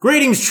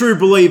Greetings, true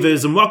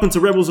believers, and welcome to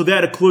Rebels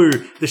Without a Clue,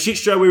 the shit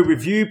show where we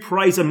review,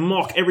 praise, and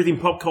mock everything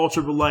pop culture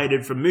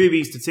related, from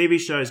movies to TV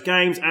shows,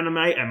 games, anime,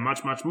 and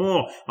much, much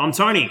more. I'm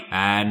Tony.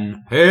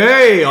 And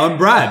hey, I'm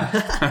Brad.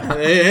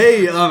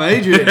 hey, I'm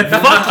Adrian.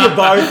 Fuck you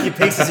both, you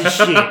pieces of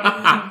shit.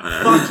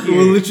 Fuck you.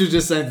 We're literally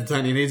just saying to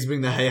Tony, he needs to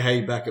bring the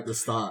hey back at the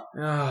start.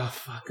 Oh,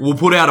 fuck. We'll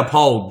put out a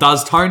poll.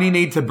 Does Tony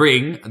need to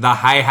bring the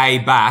hey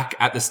back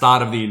at the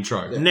start of the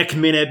intro? Next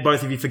minute,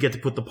 both of you forget to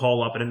put the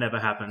poll up, and it never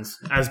happens,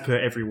 as per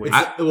every week.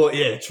 Well,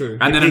 yeah, true.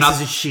 And then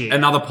pieces of shit.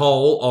 another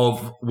poll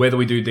of whether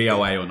we do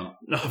DOA or not.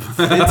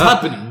 It's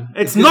happening.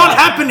 It's not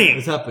happening.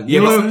 It's happening. Yeah,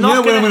 you but know, it's you not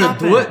know when I'm gonna going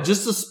to do happen. it?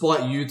 Just to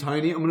spite you,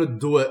 Tony, I'm going to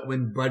do it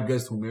when Brad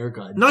goes to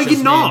America. No, Just you're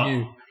me not. and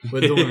you.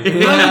 We're doing it.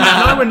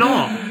 No, we're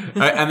not.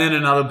 And then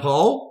another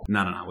poll.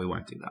 No, we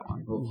won't do that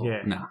one.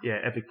 Yeah, No. yeah,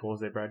 epic pause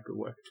there, Brad. Good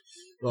work.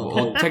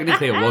 Well,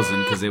 technically it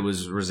wasn't because there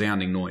was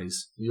resounding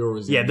noise. You're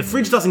Yeah, the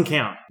fridge doesn't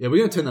count. Yeah, we're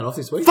going to turn that off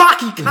this week.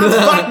 Fuck, you can't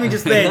fuck me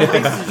just then.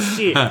 Pieces of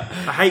shit. I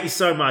hate you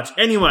so much.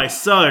 Anyway,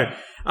 so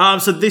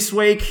this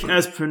week,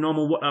 as per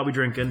normal, what are we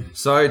drinking?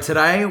 So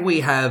today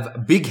we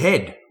have Big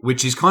Head,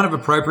 which is kind of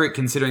appropriate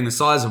considering the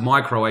size of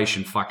my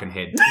Croatian fucking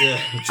head. Yeah,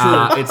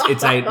 true.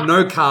 It's a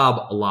no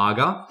carb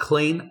lager,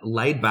 clean,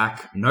 laid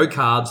back, no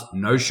carbs,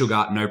 no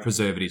sugar, no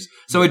preservatives.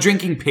 So we're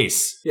drinking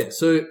piss. Yeah,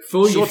 so for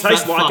all Sure you fat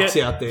tastes like fucks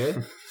it. out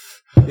there,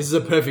 this is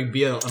a perfect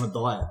beer on a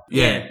diet.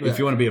 Yeah, Yeah. if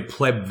you want to be a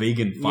pleb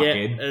vegan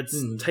fuckhead. Yeah,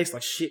 it tastes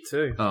like shit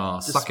too. Oh,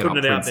 Just suck it up,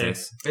 putting it out there.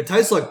 princess. It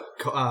tastes like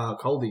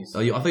coldies. Oh,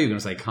 I thought you were going to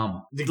say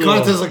cum. It kind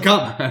of tastes like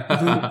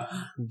cum.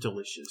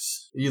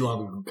 Delicious. You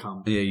love a good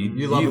cum. Yeah,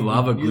 you love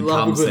love a good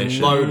cum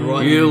session. load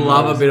right You in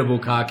love your a bit of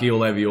bukkake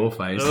all over your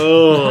face.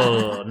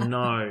 Oh,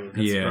 no. That's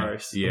Yeah,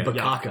 gross. yeah.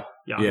 Bakaka.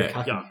 Yuck,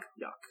 Yeah.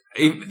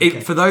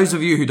 yuck. For those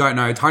of you who don't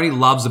know, Tony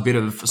loves a bit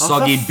of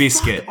soggy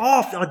biscuit.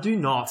 Off, I do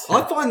not.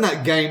 I find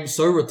that game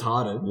so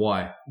retarded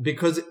Why?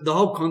 because the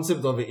whole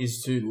concept of it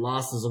is to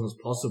last as long as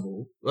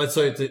possible.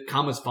 So to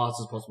come as fast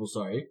as possible,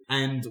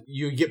 and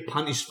you get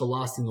punished for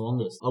lasting the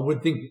longest. I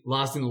would think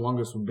lasting the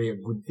longest would be a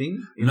good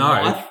thing in No,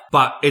 life.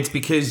 but it's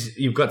because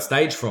you've got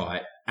stage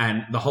fright.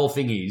 And the whole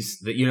thing is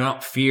that you're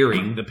not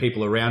fearing the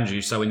people around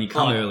you, so when you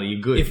come Oh, early,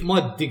 you're good. If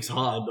my dick's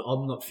hard,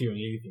 I'm not fearing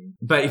anything.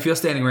 But if you're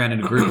standing around in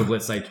a group of,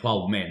 let's say,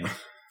 12 men,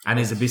 and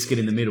there's a biscuit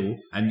in the middle,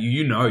 and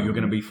you know you're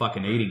going to be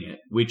fucking eating it,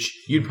 which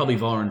you'd probably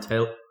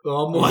volunteer.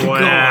 Oh my Wow.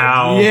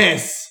 god.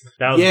 Yes.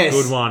 That was Yes.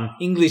 a good one.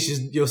 English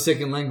is your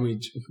second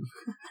language.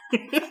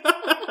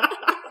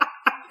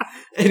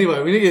 Anyway,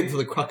 we're going to get to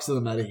the crux of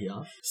the matter here.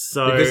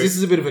 So, Because this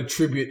is a bit of a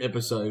tribute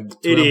episode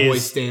to It our boy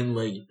is. Stan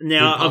Lee.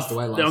 now, who passed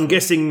away last I'm week.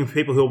 guessing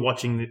people who are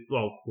watching,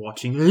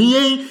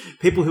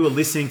 people who are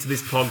listening to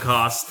this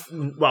podcast,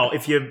 well,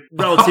 if you're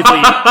relatively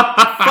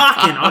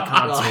fucking, I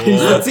can't talk.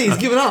 That's it. He's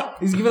given up.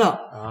 He's given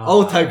up.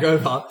 I'll take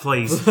over.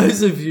 Please. For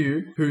those of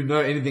you who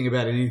know anything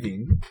about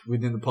anything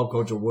within the pop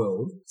culture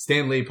world,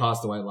 Stan Lee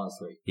passed away last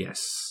week.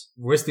 Yes.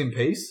 Rest in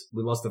peace.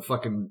 We lost a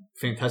fucking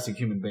fantastic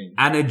human being.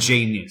 And a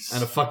genius.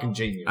 And a fucking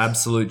genius.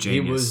 Absolute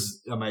genius. He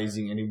was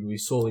amazing and he will be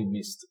sorely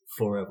missed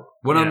forever.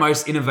 One of Yeah. the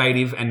most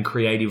innovative and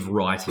creative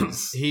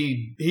writers.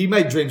 He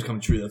made dreams come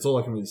true. That's all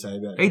I can really say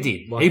about it. He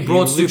did. Like, he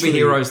brought literally-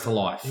 superheroes to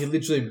life. He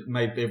literally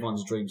made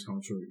everyone's dreams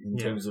come true in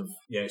Yeah. terms of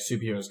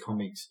superheroes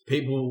comics.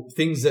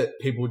 Things that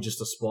people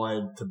just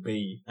aspired to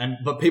be,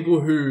 but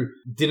people who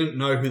didn't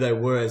know who they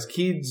were as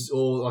kids,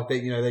 or like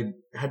they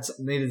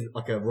needed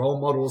like a role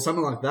model or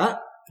something like that.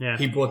 Yeah.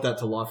 He brought that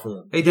to life for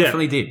them. He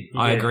definitely did. He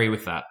I did. agree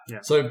with that.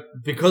 So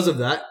because of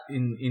that,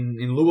 in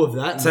lieu of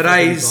that,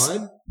 Today's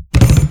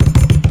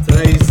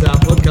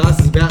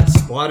podcast is about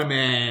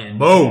Spider-Man.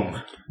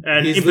 Boom.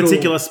 And His in little-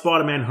 particular,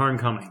 Spider-Man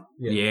Homecoming.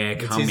 Yeah,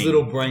 it's coming. his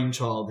little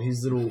brainchild,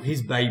 his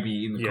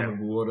baby in the Yeah. comic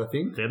book world, I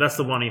think. Yeah, that's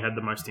the one he had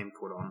the most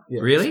input on.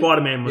 Yeah. Really?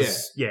 Spider-Man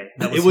was,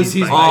 that It was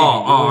his baby. baby.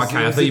 Oh, It was- okay.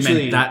 it I was thought you meant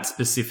literally- that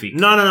specific.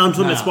 No, I'm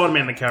talking about Nah.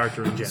 Spider-Man the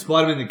character in general.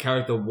 Spider-Man the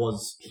character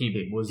was him.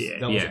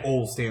 That was Yeah.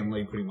 all Stan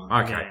Lee pretty much.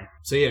 Okay.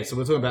 So we're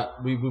talking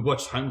about we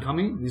watched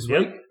Homecoming this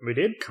week. Yep, we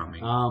did.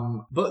 Coming.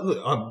 But look,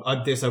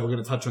 I dare say we're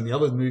going to touch on the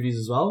other movies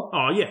as well.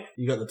 Oh, yeah.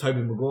 You got the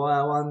Tobey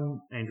Maguire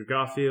one, Andrew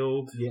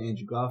Garfield.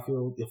 Andrew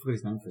Garfield. I forgot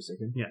his name for a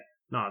second.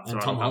 No, it's And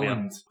all Tom right, I'll help you out.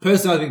 Holland.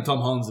 Personally, I think Tom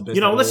Holland's the best.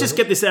 You know, out of let's all just of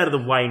get them. this out of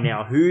the way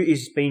now. Who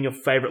has been your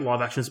favourite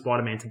live-action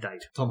Spider-Man to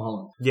date? Tom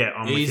Holland. Yeah,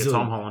 I'm with you. Easily.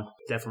 Tom Holland.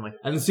 Definitely.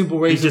 And the simple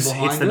He reason just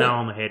hits behind the it, nail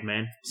on the head,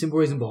 man. simple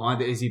reason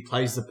behind it is he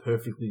plays the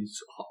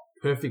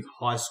perfect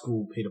high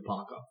school Peter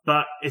Parker.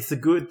 But it's a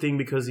good thing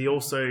because he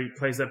also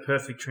plays that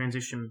perfect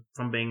transition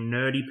from being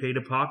nerdy Peter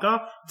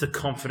Parker to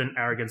confident,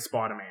 arrogant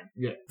Spider-Man.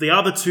 Yeah. The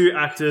other two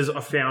actors I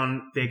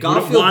found they're good at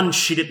Garfield- one,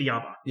 shit at the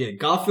other. Yeah,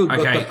 Garfield got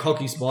Okay. the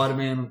cocky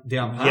Spider-Man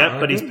down pat. Yep, I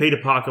but his reckon. Peter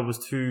Parker was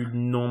too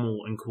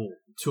normal and cool.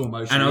 Too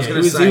emotional. And I was Yeah,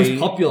 gonna he say- he was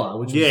popular,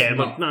 which Yeah, was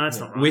but no, that's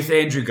not right. With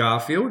Andrew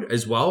Garfield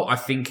as well, I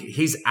think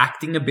his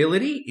acting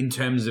ability in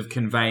terms of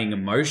conveying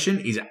emotion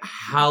is a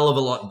hell of a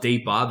lot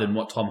deeper than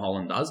what Tom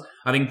Holland does.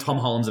 I think Tom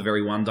Holland's a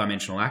very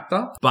one-dimensional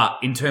actor, but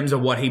in terms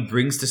of what he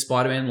brings to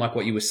Spider-Man, like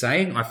what you were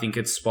saying, I think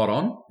it's spot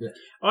on.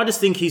 I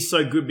just think he's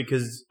so good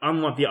because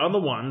unlike the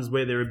other ones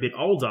where they're a bit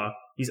older,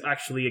 he's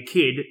actually a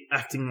kid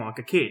acting like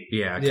a kid.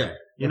 Yeah, okay. Yeah.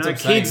 You That's know, what I'm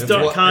saying. kids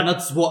That's can't. and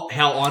that's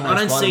how I know. I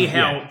don't see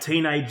Spider-Man. how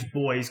teenage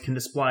boys can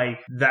display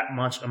that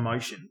much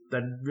emotion. They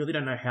really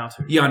don't know how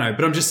to. Yeah, I know,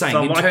 but I'm just saying, So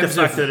I in like the terms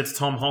fact of, that it's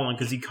Tom Holland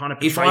because he kind of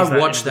if portrays I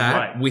watch in a good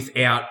that way.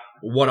 without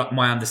what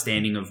my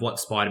understanding of what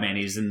Spider-Man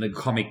is and the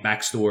comic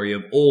backstory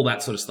of all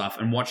that sort of stuff,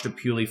 and watched it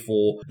purely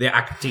for the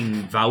acting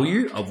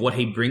value of what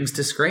he brings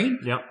to screen,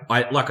 Yep.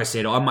 like I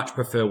said, I much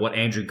prefer what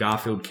Andrew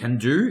Garfield can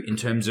do in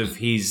terms of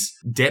his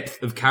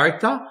depth of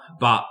character.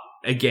 But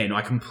again,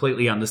 I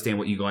completely understand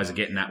what you guys are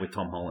getting at with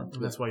Tom Holland.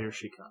 That's why you're a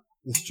shit cunt.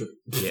 It's true.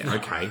 Yeah,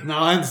 okay. No,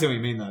 I understand what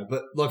you mean though.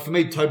 But like for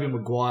me, Tobey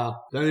Maguire,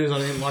 the only reason I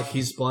didn't like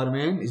his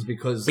Spider-Man is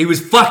because He was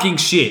fucking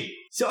shit.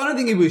 so I don't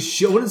think he was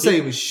shit. I wouldn't say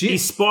he was shit.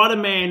 His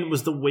Spider-Man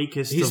was the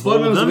weakest His of all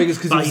Spider-Man of was the them, weakest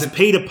 'cause he but was his a-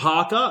 Peter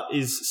Parker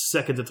is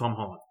second to Tom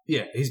Holland.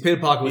 Yeah, his Peter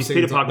Parker was His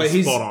Peter second to- Parker but was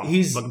his, spot on.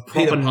 his Like a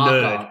Peter proper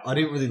Parker, nerd. I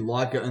didn't really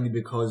like it only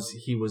because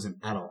he was an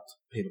adult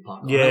Peter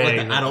Parker. Yeah, I don't like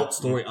the exactly. adult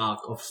story arc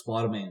of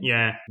Spider-Man.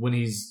 Yeah. When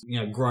he's,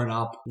 grown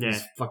up, Yeah.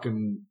 he's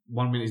fucking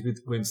 1 minute he's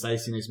with Gwen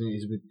Stacy, next minute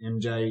he's with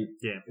MJ.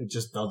 Yeah. It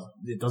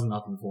does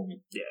nothing for me.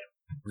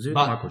 Was it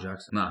But- Michael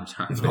Jackson? No, I'm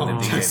sorry. It's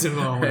Michael Jackson,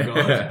 oh my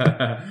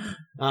God.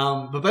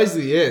 But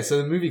basically, yeah, so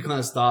the movie kind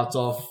of starts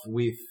off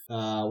with,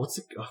 I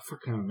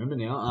can't remember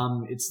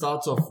now. It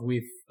starts off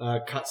with a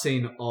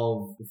cutscene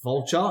of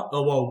Vulture,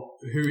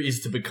 who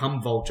is to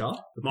become Vulture.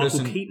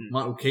 Michael Keaton.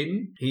 Michael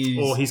Keaton. He's,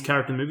 Or his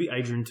character in the movie,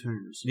 Adrian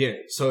Toomes.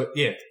 So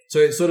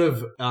it sort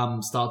of,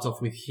 starts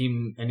off with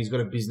him and he's got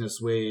a business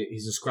where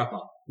he's a scrapper.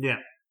 Yeah.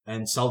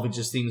 And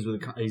salvages things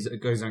with he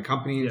goes his own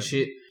company and Yeah.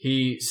 shit.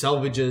 He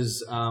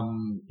salvages,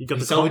 Didn't you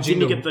salvaging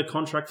get the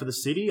contract for the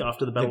city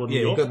after the Battle of New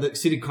he York? got the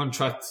city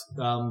contract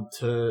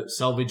to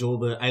salvage all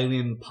the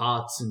alien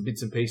parts and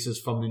bits and pieces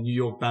from the New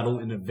York battle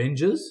in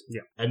Avengers.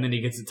 Yeah. And then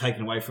he gets it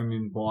taken away from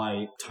him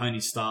by Tony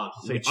Stark.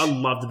 See, which, I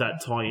loved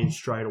that tie-in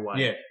straight away.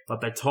 yeah. Like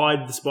they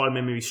tied the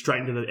Spider-Man movie straight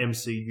into the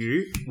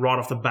MCU right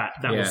off the bat.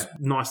 That Yeah. was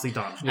nicely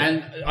done.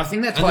 And I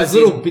think that's And why there's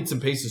little bits and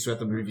pieces throughout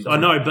the movie. I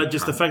know, but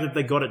just the fact that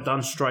they got it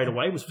done straight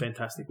away was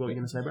fantastic. What were you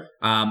going to say, bro?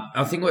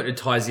 I think what it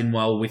ties in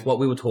well with what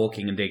we were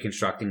talking and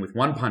deconstructing with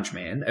One Punch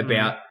Man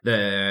about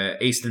the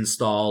Eastern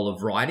style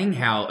of writing,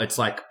 how it's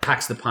like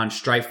packs the punch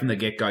straight from the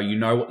get-go. You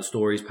know what the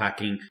story's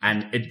packing,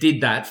 and it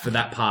did that for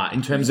that part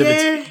in terms of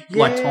its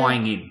like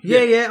tying in.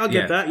 Yeah, I get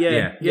Yeah. that.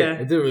 Yeah.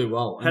 It did really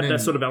well. Had that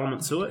sort of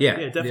element to it. Yeah.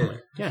 Yeah, definitely.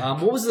 Yeah.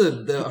 What was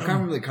the I can't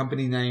remember the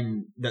company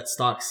name that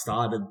Stark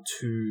started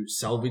to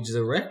salvage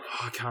the wreck.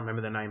 I can't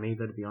remember the name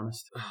either, to be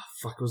honest.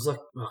 Fuck, it was like,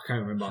 I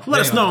can't remember.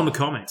 Let us Anyway. know in the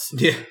comments.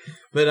 Yeah.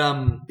 But,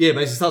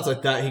 basically starts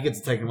like that. He gets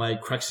it taken away,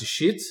 cracks his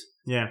shit,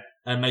 Yeah.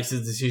 and makes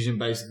his decision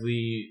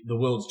basically, the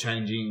world's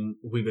changing,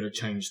 we gotta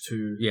change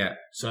too. Yeah.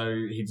 So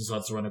he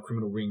decides to run a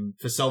criminal ring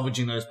for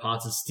salvaging those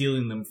parts and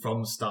stealing them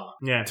from Stark.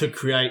 Yeah. To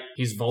create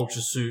his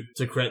vulture suit,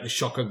 to create the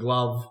shocker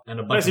glove, and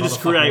a bunch Basically of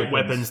just other fucking create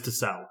weapons to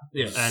sell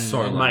Yeah. and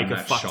So make lame, a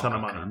that fuck ton Shocker,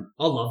 of money. cunt.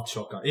 I love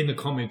Shocker in the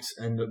comics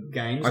and the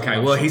games. Okay, I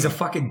love well, he's a Shocker.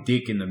 fucking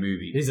dick in the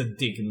movie. He's a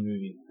dick in the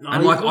movie.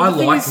 And like, I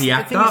thing like is- the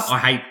actor. thing is- I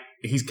hate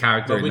his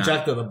character But in which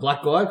that. actor? The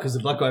black guy? Because the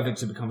black guy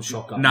eventually becomes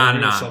Shocker. Nah, The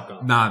real Shocker.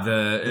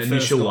 the The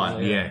initial first guy,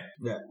 one. Yeah.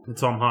 Yeah. The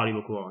Tom Hardy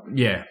look like.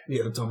 Yeah.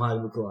 Yeah, the Tom Hardy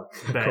look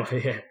like.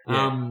 Bad. yeah.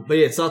 Yeah. But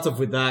yeah, it starts off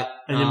with that.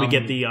 And then we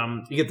get the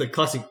You get the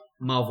classic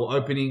Marvel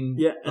opening.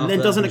 yeah, and after then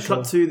that, doesn't I'm it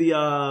cut sure. to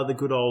the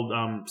good old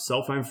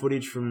cell phone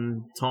footage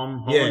from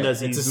Tom Holland Yeah,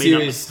 as it's he's a meeting up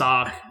with series.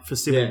 Stark for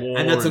Civil Yeah, War?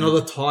 and that's another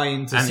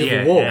tie-in to And Civil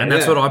yeah, War. and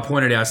that's what I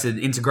pointed out. I said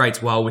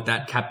integrates well with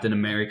that Captain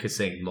America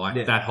scene, like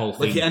Yeah. that whole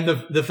thing. Like, and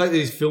the fact that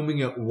he's filming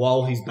it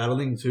while he's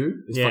battling too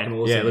is Yeah. fucking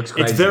awesome. Yeah, it looks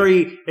great. It's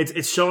very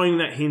it's showing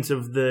that hint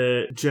of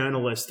the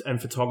journalist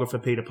and photographer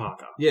Peter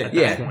Parker. Yeah, at that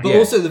Yeah. point. but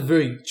also the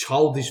very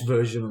childish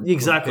version of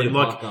Exactly, Peter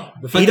like, Parker.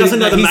 The he fact doesn't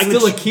that know the he's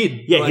still a magnitude- kid.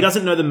 Yeah, Like, he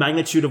doesn't know the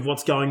magnitude of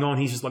what's going on.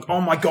 He's just like, oh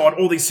my god,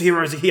 all these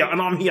heroes are here,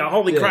 and I'm here.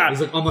 Holy Yeah, crap!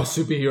 he's like, I'm a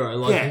superhero.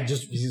 Like, Yeah.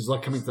 he's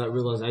like coming to that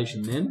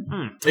realization then.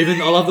 Hmm.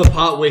 Even, I love the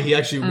part where he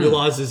actually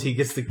realizes he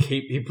gets to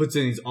keep, he puts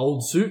in his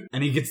old suit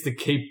and he gets to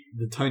keep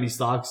the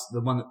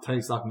the one that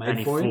Tony Stark made And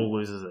he for him. full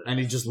loses it. And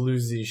he just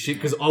loses his shit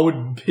because I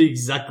would be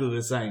exactly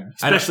the same.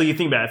 Especially you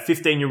think about it, a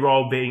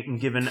 15-year-old being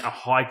given a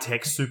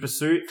high-tech super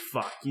suit.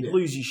 Fuck, you'd Yeah.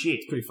 lose your shit.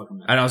 It's pretty fucking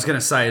mad. And I was going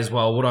to say as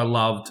well, what I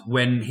loved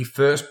when he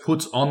first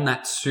puts on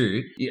that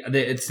suit,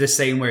 it's the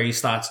scene where he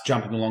starts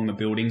jumping along the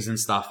buildings and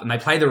stuff, and they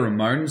play the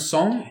Ramones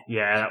song,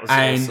 Yeah, that was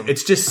and awesome.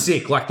 it's just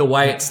sick, like the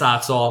way it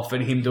starts off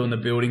and him doing the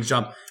buildings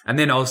jump. And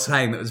then I was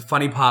saying, that was a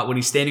funny part when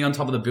he's standing on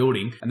top of the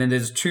building, and then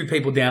there's two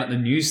people down at the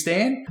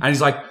newsstand, and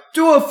he's like,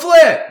 do a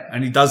flip!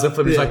 And he does the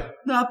flip, he's Yeah. like,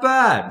 not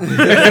bad.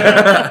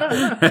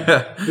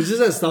 It's just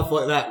that stuff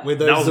like that where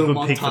those that was a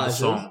little good pick for the montages.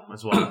 song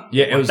as well.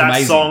 Yeah, it was that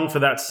amazing. song for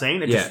that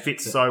scene, it Yeah. just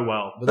fits so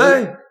well. But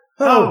those, Hey,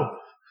 oh,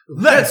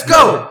 let's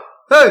go!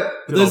 Hey! but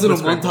Good those old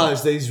little Blitzkrieg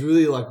montages, that he's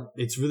really like,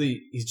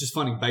 he's just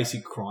finding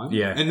basic crime.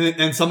 Yeah.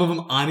 And some of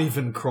them aren't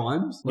even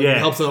crimes. Like, Yeah. he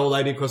helps an old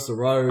lady across the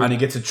road. And he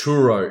gets a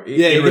churro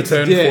Yeah, in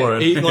return for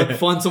it. He like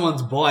finds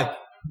someone's bike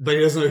but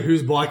he doesn't know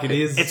whose bike it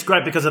is. It's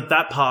great because at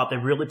that part, they're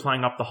really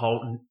playing up the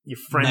whole your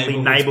friendly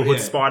Neighborhood, neighborhood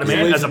yeah.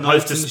 Spider-Man Yeah. as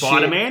opposed to Notes and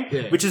Spider-Man,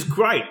 shit. Yeah. which is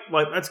great.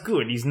 Like, that's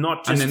good. He's not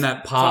And just then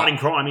that part- fighting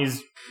crime.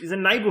 He's a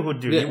neighborhood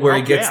dude. Yeah, He'll Where he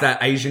help gets out.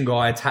 that Asian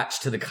guy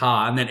attached to the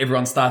car, and then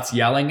everyone starts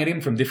yelling at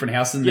him from different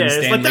houses. And Yeah, then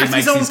it's Stan like, Lee that's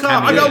makes his own his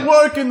car. I cameo. got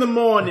work in the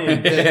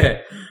morning. Yeah.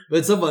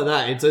 But stuff like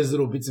that, it's those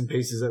little bits and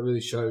pieces that really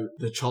show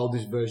the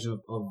childish version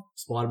of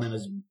Spider-Man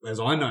as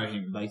I know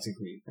him,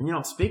 basically.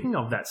 And speaking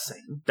of that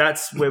scene,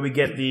 that's where we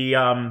get the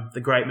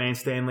great man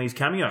Stan Lee's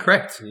cameo.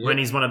 Correct. When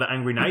he's one of the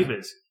angry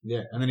neighbors.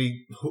 Yeah, and then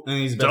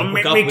he's about Don't to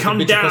make hook up me with come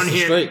the bitch down across the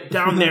here, street.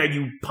 down there,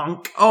 you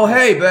punk. Oh,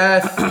 hey,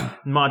 Beth.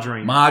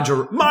 Margarine.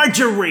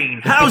 Margarine.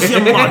 How's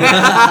your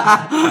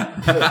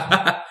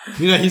mother?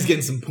 He's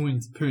getting some poon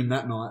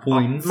that night.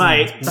 Poons.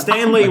 Mate,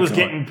 Stan Lee Oh my was God.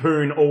 getting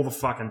poon all the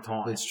fucking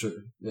time. That's true.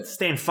 Yeah.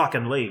 Stan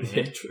fucking Lee.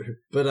 Yeah, true.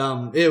 But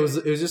it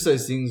was just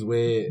those things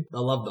where I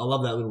love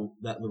that little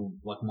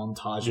like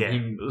montage Yeah, of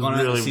him it was going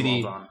around really the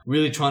city, well done.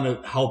 really trying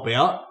to help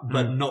out,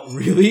 but not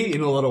really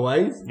in a lot of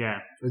ways. Yeah.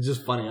 It's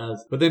just funny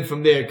as. But then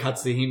from there, it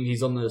cuts to him.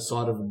 He's on the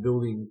side of a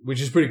building, which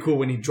is pretty cool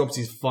when he drops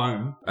his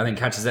phone. And then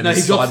catches that No, in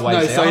he his drops.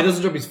 sideways No, so he out.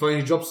 doesn't drop his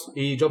phone.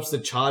 He drops the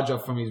charger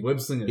from his web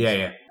slingers.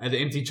 Yeah. And the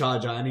empty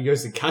charger, and he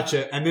goes to catch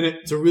it, and then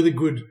it's a really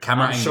good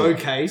Camera angle.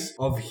 showcase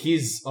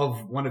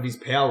of one of his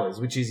powers,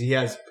 which is he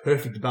has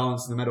perfect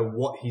balance no matter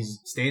what he's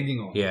standing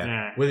on. Yeah.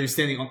 Yeah. Whether he's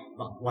standing on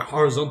like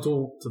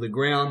horizontal to the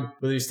ground,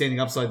 whether he's standing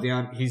upside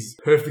down, he's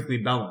perfectly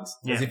balanced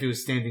as Yeah. if he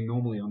was standing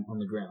normally on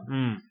the ground.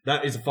 Mm.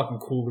 That is a fucking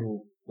cool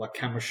little like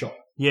camera shot.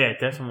 Yeah,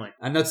 definitely.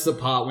 And that's the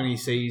part when he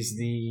sees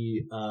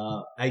the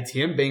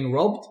ATM being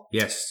robbed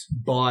Yes.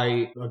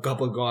 by a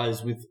couple of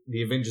guys with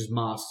the Avengers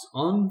masks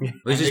on. Which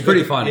And is they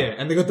pretty got- funny. Yeah,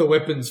 and they got the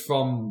weapons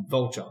from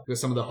Vulture. Got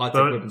some of the high-tech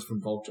But- weapons from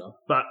Vulture.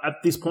 But at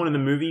this point in the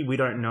movie, we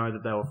don't know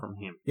that they were from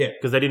him. Yeah.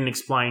 Because they didn't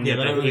explain Yeah, yet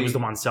they don't that he really- was the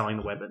one selling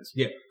the weapons.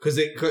 Yeah, because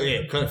it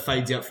kind of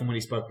fades out from when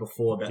he spoke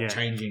before about Yeah.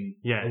 changing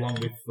Yeah. along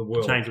with the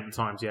world. Change with the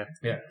times, yeah.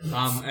 Yeah.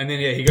 And then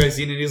he goes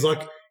in and he's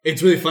like,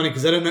 it's really funny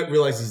because they don't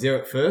realize he's there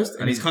at first,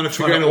 and he's kind of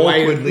figuring a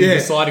way,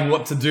 deciding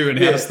what to do and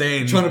how to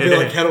stand. trying to be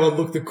like, how do I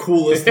look the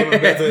coolest when I'm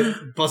about to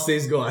bust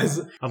these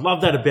guys? I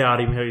love that about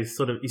him. How he's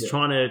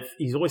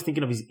he's always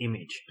thinking of his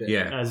image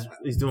Yeah. as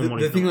he's doing what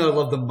The he's thing doing. that I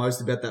love the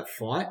most about that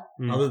fight,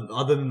 Mm.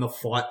 other than the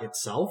fight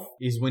itself,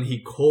 is when he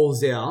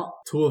calls out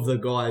two of the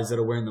guys that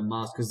are wearing the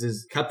mask, because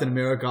there's Captain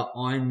America,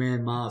 Iron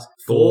Man mask,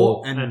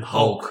 Thor, and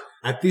Hulk.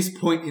 At this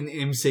point in the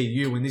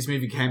MCU, when this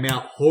movie came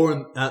out, Oh,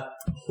 yeah,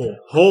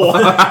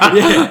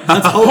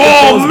 that's Hulk.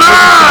 oh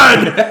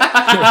man!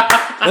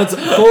 That's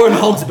Thor and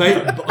Hulk's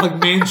like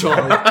man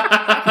child.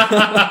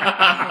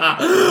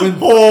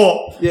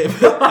 Oh, Yeah,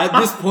 but at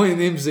this point in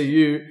the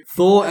MCU,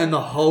 Thor and the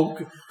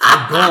Hulk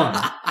are gone.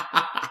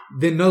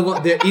 They're no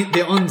longer.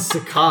 They're on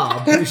Sakaar.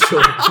 I'm pretty sure.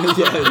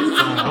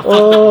 Yeah,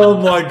 Oh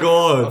my I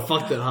god.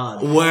 fucked it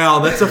hard. Wow,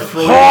 that's a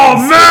fraud. oh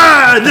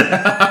man!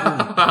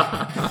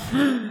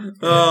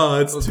 Oh,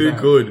 it's too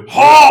bad. good.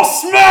 Oh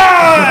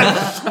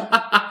smash!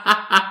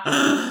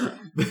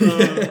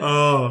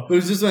 Oh. But it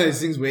was just one of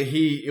those things where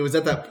it was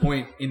at that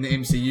point in the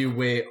MCU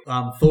where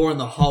Thor and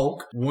the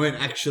Hulk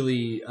weren't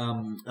actually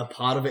a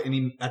part of it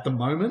at the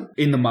moment.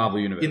 In the Marvel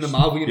Universe. In the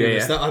Marvel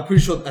Universe. Yeah. I'm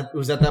pretty sure it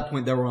was at that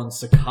point they were on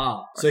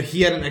Sakaar. So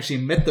he hadn't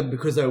actually met them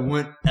because they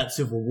weren't at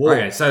Civil War.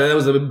 Okay, so there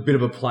was a bit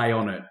of a play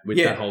on it with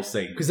Yeah. that whole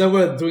scene. Because they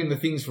were doing the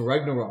things for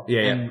Ragnarok.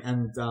 Yeah,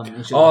 And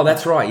shit Oh, like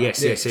that's that. right.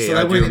 Yes, Yeah. yes, So yeah. they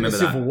I do weren't in the remember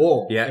Civil that.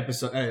 War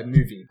Yeah.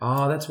 movie.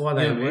 Oh, that's why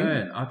they Yeah, man.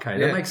 weren't. Okay,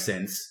 Yeah. that makes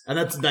sense. And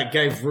that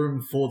gave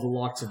room for the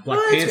likes of Black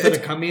Well, Panther it's-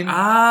 to come in.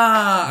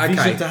 Ah, okay.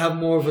 Vision to have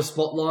more of a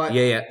spotlight.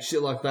 Yeah, yeah.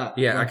 Shit like that.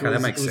 Yeah, Like, okay,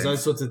 that makes it was sense.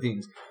 those sorts of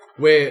things.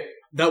 Where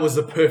that was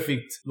the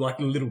perfect, like,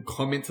 little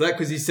comment to that,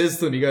 because he says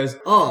to them, he goes,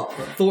 oh,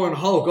 Thor and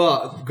Hulk,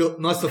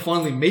 nice to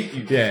finally meet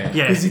you. Yeah.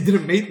 Yeah. Because he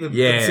didn't meet them.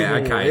 at Civil Yeah, War,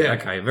 okay, yeah.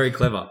 okay. Very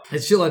clever.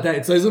 It's shit like that.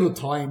 It's those little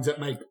tie-ins that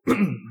make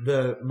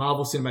the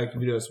Marvel Cinematic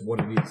Universe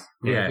what it is.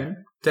 You Yeah. reckon?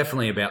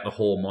 Definitely about the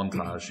whole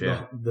montage,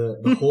 yeah. The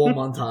whore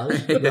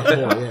montage. The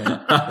whore,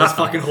 yeah. Those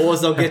fucking whores,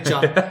 they'll get you.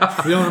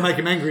 We don't want to make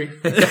him angry.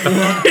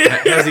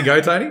 How's he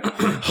go, Tony?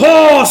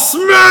 Oh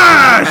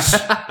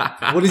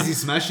smash! What is he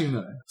smashing,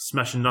 though?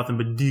 Smashing nothing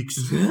but dicks.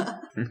 You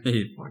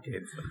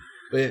fuckhead.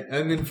 But yeah,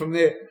 and then from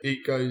there,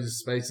 it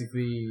goes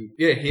basically,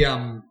 he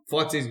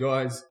fights these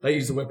guys, they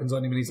use the weapons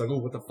on him, and he's like, oh,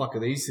 what the fuck are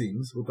these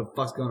things? What the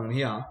fuck's going on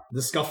here?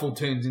 The scuffle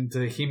turns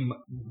into him,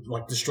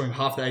 like, destroying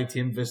half the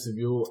ATM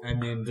vestibule,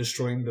 and then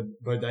destroying the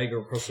bodega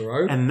across the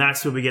road. And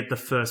that's where we get the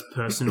first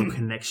personal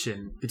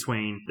connection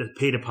between the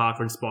Peter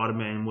Parker and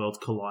Spider-Man worlds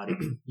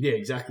colliding. Yeah,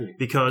 exactly.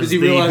 Because 'Cause he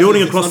the realizes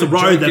building it's across the not a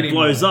road joke that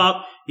anymore. blows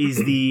up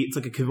is it's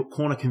like a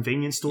corner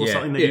convenience store or Yeah,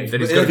 something that Yeah, he that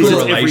he's but got they his call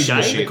it every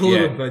relationship. day. They call Yeah.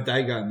 it a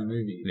bodega in the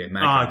movie. Yeah,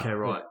 Oh, okay,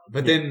 right.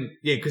 But then,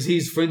 because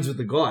he's friends with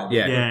the guy,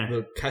 Yeah.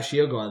 the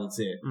cashier guy that's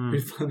there. Mm. Who,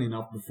 funny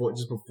enough, before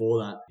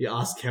that, he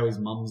asked how his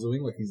mum's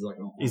doing. Like he's like,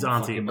 His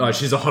auntie. Oh,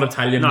 she's a hot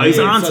Italian. No, lady. his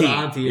so auntie. the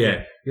auntie. Yeah.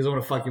 Yeah. He doesn't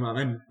want to fuck him up.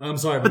 And I'm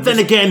sorry, But then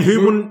again,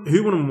 who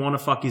wouldn't want to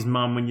fuck his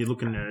mum when you're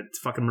looking at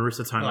fucking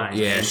Marissa Tomei? Oh,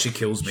 Yeah, she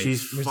kills me.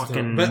 She's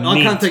fucking. But I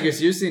mint. can't take her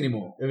seriously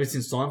anymore. Ever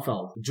since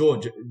Seinfeld,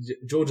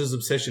 George's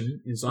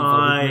obsession in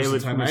Seinfeld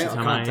with Marissa Tomei,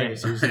 I can't take her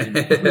seriously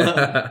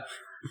anymore.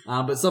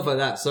 But stuff like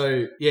that.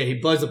 So he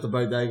blows up the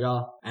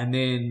bodega, and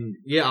then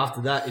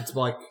after that, it's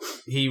like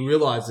he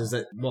realizes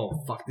that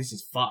this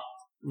is fucked.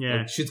 Yeah.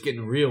 Like, shit's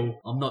getting real.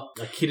 I'm not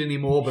a kid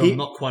anymore, but He- I'm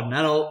not quite an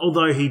adult.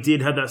 Although he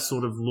did have that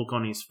sort of look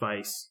on his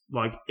face.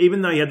 Like,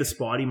 even though he had the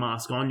Spidey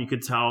mask on, you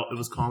could tell it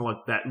was kind of like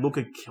that look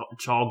a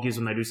child gives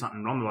when they do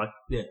something wrong.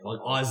 They're like, Like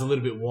eyes a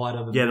little bit wider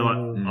than they're like,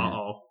 normal.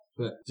 uh-oh.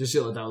 But just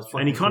shit like that was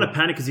fucking And he kind of cool.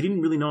 panicked because he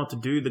didn't really know what to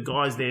do. The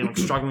guy's there, like,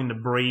 struggling to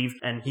breathe,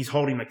 and he's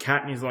holding the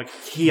cat, and he's like,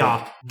 here,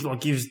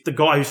 like, gives the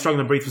guy who's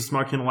struggling to breathe from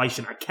smoke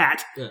inhalation a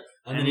cat. Yeah.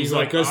 And then he's he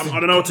like, goes I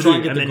don't know what to try do.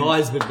 and get And the then-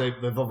 guys, but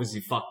they've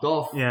obviously fucked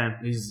off. Yeah.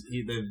 He's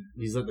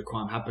let the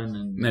crime happen,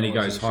 and then he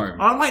goes home.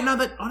 Oh, wait, no,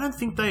 I don't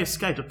think they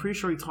escaped. I'm pretty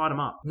sure he tied him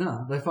up.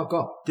 No, they fuck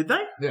off. Did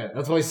they? Yeah,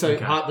 that's why he's so.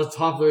 Okay. That's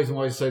half the reason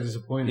why he's so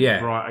disappointed. Yeah.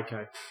 Right,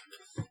 okay.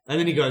 And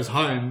then he goes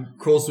home,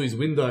 crawls through his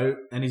window,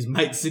 and his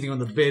mate's sitting on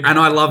the bed. And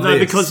I love No,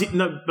 this.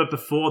 but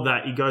before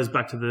that, he goes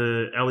back to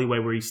the alleyway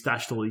where he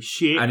stashed all his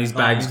shit. And his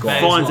bag's his gone.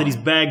 bag's finds that gone. his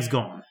bag's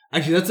gone.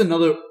 Actually, that's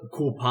another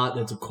cool part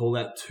that's a call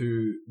out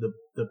to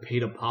the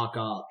Peter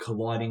Parker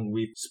colliding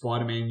with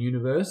Spider-Man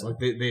universe. Like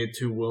they're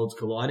two worlds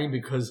colliding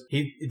because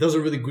he does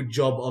a really good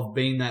job of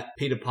being that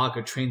Peter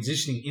Parker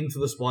transitioning into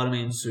the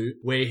Spider-Man suit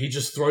where he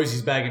just throws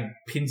his bag and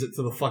pins it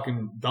to the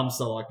fucking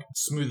dumpster like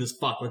smooth as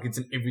fuck, like it's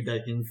an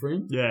everyday thing for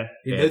him. Yeah.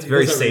 He Yeah, does- it's he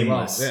very does that really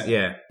well, seamless.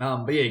 Yeah.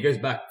 But he goes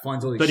back,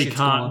 finds all his But he shit's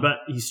can't, gone.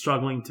 but he's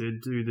struggling to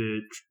do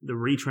the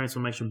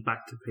retransformation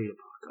back to Peter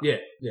Parker.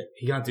 Yeah,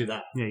 he can't do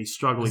that. Yeah, he's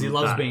struggling Because he with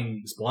loves that.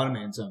 being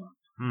Spider-Man so much.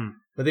 Hmm.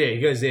 But he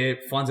goes there,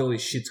 finds all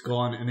his shit's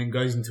gone, and then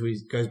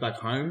goes back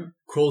home,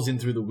 crawls in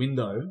through the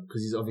window,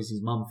 because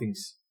his mum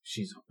thinks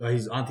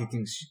his auntie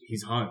thinks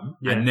he's home.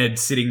 Yeah. And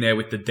Ned's sitting there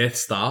with the Death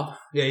Star.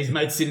 Yeah, his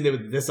mate's sitting there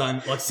with the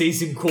son, like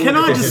sees him crawling. Can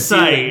I across just the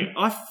say, ceiling.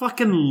 I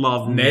fucking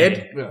love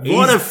Ned? Ned. Yeah.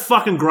 What He's a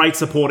fucking great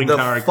supporting the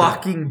character.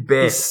 fucking He's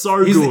best.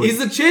 so He's, good. he's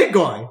the chair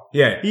guy.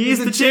 Yeah. He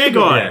is the chair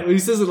guy. He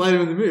says it later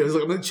in the movie. He's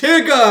like, I'm the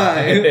chair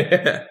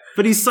guy.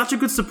 But he's such a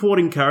good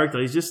supporting character.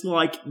 He's just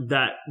like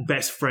that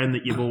best friend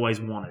that you've always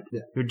wanted.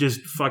 Yeah.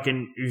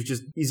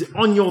 He's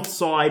on your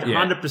side,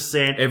 Yeah.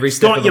 100%. Every He's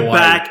step got of the your way.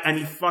 back, and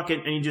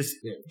he just,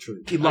 Yeah,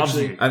 true. he loves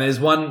Actually, you. And there's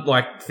one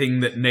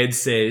thing that Ned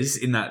says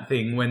in that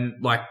thing when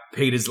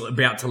Peter's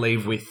about to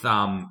leave with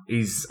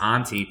his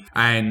auntie,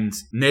 and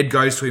Ned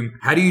goes to him,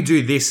 "How do you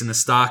do this in the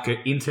Stark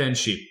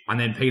internship?" And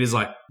then Peter's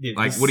like,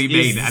 this "What do you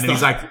is mean?" the And then he's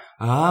Stark. like,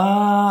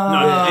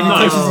 "Ah." And he No.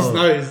 touches his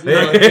nose.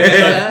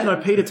 Yeah. No,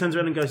 Peter turns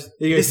around and goes,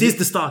 He goes, "This is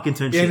the Stark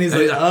internship." Yeah, and he's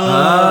And like, he's like,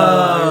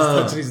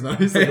 oh, he's touching his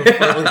nose. Like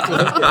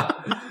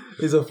a funny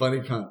He's a funny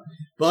cunt.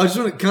 But I just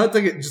want to, can I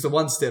take it just a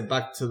one step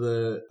back to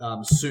the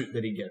suit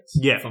that he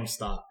gets from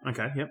Stark?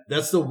 Okay, yep.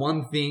 That's the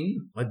one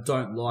thing I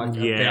don't like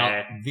Yeah.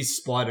 about this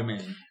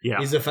Spider-Man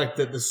Yeah. is the fact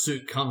that the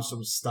suit comes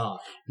from Stark.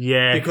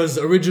 Yeah. Because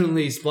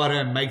originally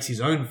Spider-Man makes his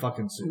own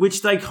fucking suit.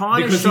 Which they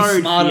kind of Because showed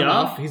he's smart here.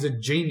 enough, he's a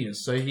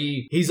genius. So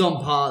he's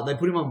on par. They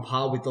put him on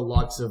par with the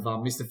likes of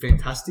Mr.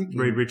 Fantastic,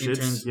 Reed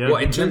Richards. Yeah.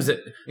 What in terms of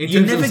in you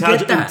terms of never Intellig-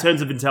 get that. In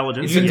terms of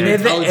intelligence. You in terms yeah.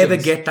 of never ever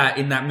intelligence. get that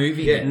in that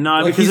movie. Yeah.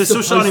 No, because he's they still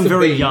showed supposed him to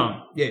very be-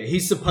 young. Yeah,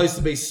 he's supposed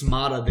to be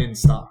smarter than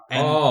Stark.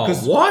 Oh,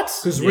 what?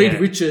 Because Yeah.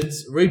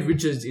 Reed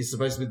Richards is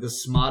supposed to be the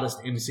smartest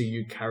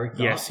MCU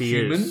character. Yes, he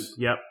human. is.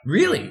 Yep.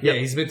 Really? Yeah,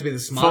 he's meant to be the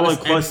Followed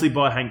smartest. closely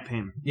by Hank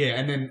Pym.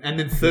 And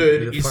then Who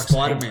third the is fuck's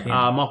Hank Spider-Man.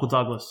 Pym? Michael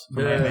Douglas.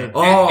 From Yeah. Ant-Man.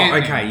 Oh,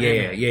 Ant-Man.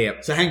 okay. Yeah.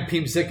 So Hank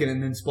Pym second,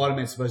 and then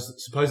Spider-Man's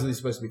supposedly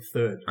supposed to be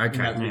third. in Okay.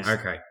 that list.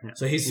 Okay.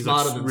 So he's He's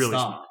smarter like than really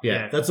Stark. smart.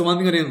 Yeah. That's the one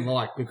thing I didn't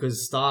like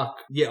because Stark,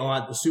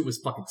 alright, the suit was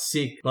fucking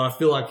sick, but I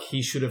feel like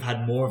he should have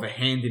had more of a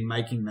hand in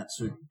making that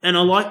suit.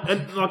 And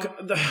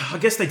I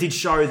guess they did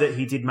show that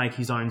he did make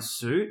his own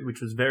suit,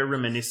 which was very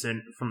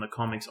reminiscent from the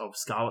comics of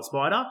Scarlet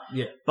Spider.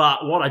 Yeah. But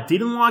what I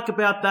didn't like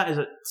about that is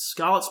that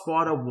Scarlet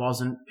Spider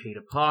wasn't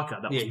Peter Parker.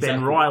 That was Yeah, Ben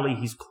exactly. Riley,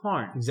 his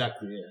clone.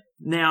 Exactly, yeah.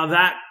 Now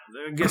that,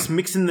 I guess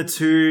mixing the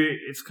two,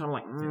 it's kind of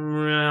like, But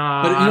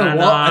I you know don't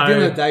what? At the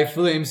end know. of the day,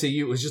 for the MCU,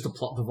 it was just a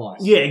plot device.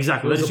 Yeah,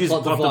 exactly. It was Let's a use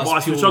plot plot device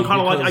device, which I'm kind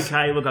of like, because-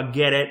 okay, look, I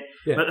get it.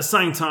 Yeah. But at the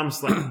same time,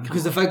 it's like,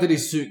 Because the fact that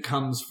his suit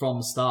comes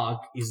from Stark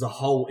is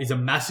a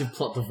massive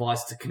plot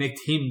device to connect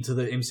him to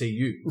the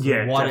MCU. To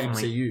Yeah, the wider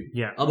definitely. MCU.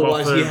 yeah.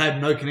 Otherwise, Well, he for-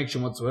 had no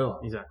connection whatsoever.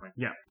 Exactly.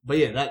 Yeah. But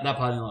yeah, that part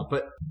I didn't like.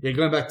 But yeah,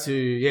 going back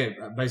to,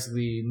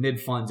 basically Ned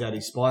finds out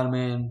he's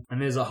Spider-Man,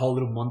 and there's a whole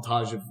little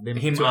montage of them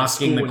Him two at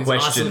asking school, the and he's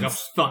asking questions. like a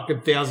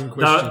fucking 1,000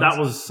 questions. That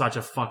was such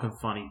a fucking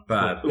funny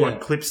But-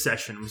 clip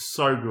session. It was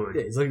so good.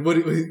 Yeah, it's like,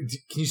 can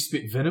you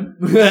spit venom?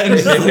 And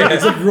it's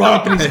like right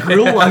up in his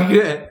grill. Like,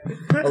 yeah.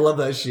 I love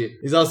that shit.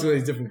 He's asking all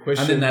these different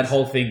questions. And then that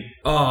whole thing.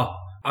 Oh,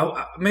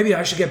 maybe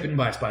I should get bitten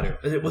by a spider.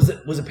 Was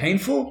it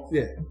painful?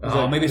 Yeah.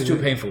 Oh, maybe it's too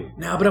painful.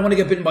 No, but I want to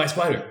get bitten by a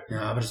spider. No,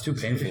 but it's too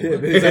painful. Yeah,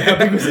 but he's like, how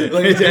big was it?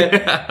 Like, he's dead.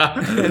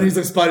 And he's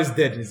like, spider's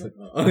dead. And he's like,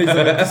 oh, he's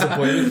like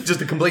disappointed.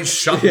 Just a complete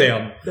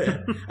shutdown. Yeah.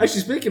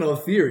 Actually, speaking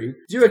of theory,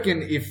 do you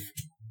reckon if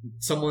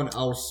someone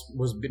else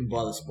was bitten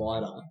by the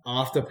spider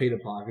after Peter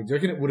Parker, do you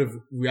reckon it would have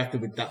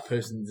reacted with that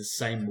person the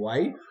same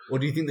way? Or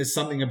do you think there's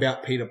something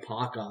about Peter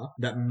Parker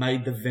that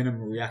made the venom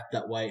react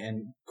that way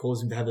and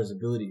caused him to have those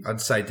abilities? I'd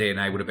say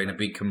DNA would have been a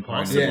big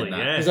component Possibly, of that.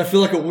 yeah. Because I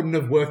feel like it wouldn't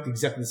have worked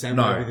exactly the same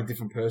No. way with a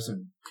different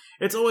person.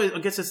 It's always, I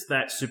guess it's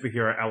that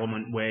superhero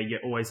element where you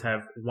always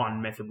have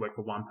one method work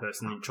for one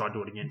person and you try to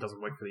do it again, it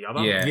doesn't work for the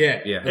other. Yeah. Yeah.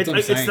 Yeah. That's what I'm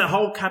It's saying. the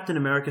whole Captain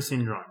America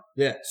syndrome.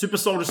 Yeah. Super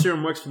soldier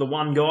serum works for the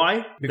one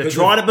guy. They Because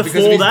tried of- it because of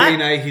before his that.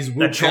 DNA, his They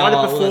willpower, tried it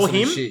all that before sort of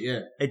him. shit, yeah.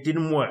 It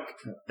didn't work.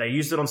 They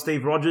used it on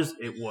Steve Rogers.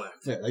 It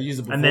worked. Yeah, they used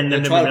it before. And then they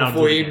they tried never it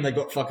before did it him, again. they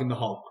got fucking the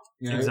Hulk.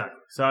 You know? Exactly.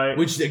 So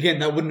Which, again,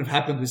 that wouldn't have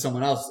happened with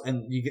someone else.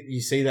 And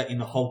you see that in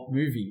the Hulk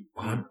movie.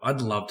 I'd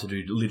love to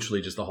do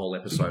literally just a whole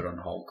episode on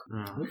Hulk.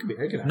 It could be,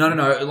 it could happen.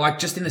 No. Like,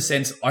 just in the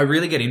sense, I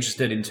really get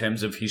interested in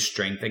terms of his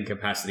strength and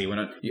capacity.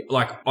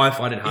 I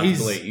find it hard He's-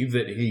 to believe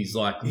that he's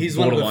like He's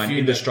one of the borderline few that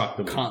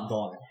indestructible. can't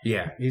die.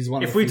 Yeah. He's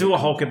one of if the we few do a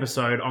that Hulk can't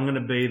episode, I'm going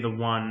to be the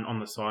one on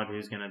the side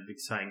who's going to be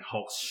saying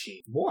Hulk's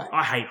shit. die. Why?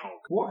 I hate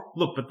Hulk. Why?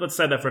 Look, but let's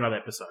say that for another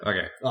episode.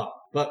 Okay. Oh,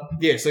 but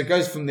yeah, so it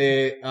goes from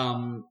there.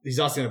 He's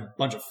asking a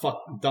bunch of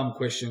fucking dumb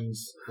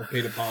questions of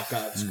Peter Parker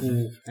at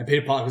school. And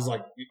Peter Parker's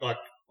like, I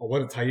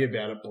want to tell you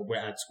about it, but we're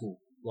at school.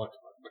 Like,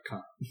 I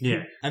can't.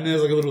 Yeah. And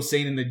there's like a little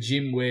scene in the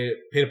gym where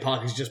Peter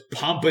Parker's just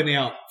pumping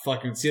out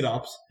fucking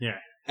sit-ups. Yeah.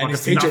 And Like his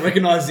it's teacher nothing.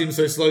 recognizes him,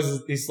 so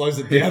he slows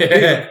it down. Yeah.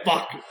 He's like,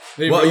 fuck.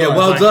 Then he Well, yeah, realizes,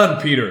 well like-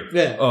 done, Peter.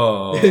 Yeah.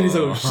 Oh. And he's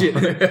like, oh,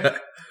 shit.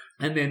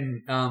 And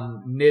then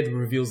Ned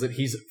reveals that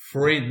he's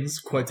friends,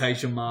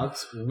 quotation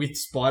marks, with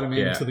Spider-Man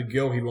Yeah. to the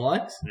girl he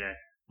likes. Yeah.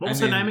 What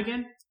was And her then- name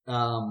again?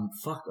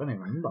 Fuck, I don't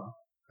even remember.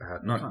 I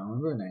Not can't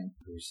remember her name.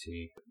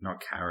 Lucy, not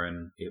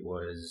Karen. It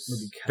was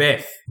Maybe Karen.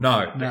 Beth. No.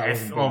 No, it Beth.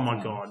 wasn't Oh Beth, my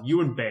no. god.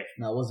 You and Beth.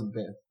 No, it wasn't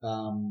Beth.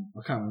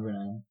 I can't remember her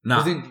name.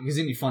 Nah. Because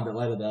then you find out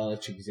later that other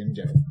chick is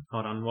MJ.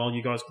 Hold on. While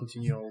you guys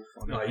continue, I'll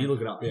find No, out. you look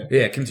it up, yeah.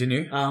 Yeah,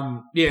 continue.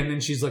 Yeah, and then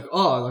she's like,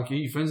 "Oh, like, are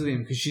you friends with him?"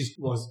 Because she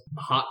was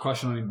heart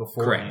crushing on him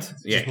before. Correct.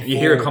 Yeah, you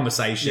hear a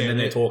conversation and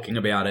they're talking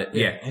about it.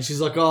 Yeah. And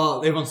she's like, "Oh,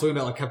 everyone's talking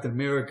about like Captain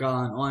America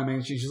and Iron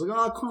Man." She's like,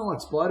 "Oh, I kind of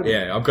like Spider-Man."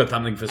 Yeah, I've got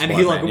something for And Spider-Man.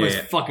 he like almost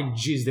yeah. fucking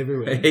jizzed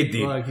everywhere. He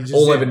did. Like, he just,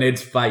 All yeah. over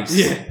Ned's face.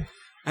 Yeah.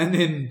 And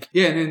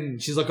then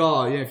she's like,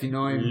 "Oh, yeah, if you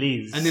know him."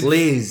 Liz. And then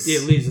Liz. Yeah,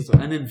 Liz. That's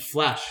right. And then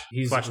Flash,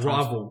 his Flash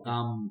rival,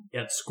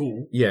 at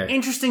school. Yeah.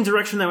 Interesting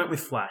direction they went with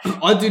Flash.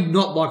 I did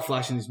not like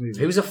Flash in this movie.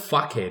 He was a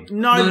fuckhead.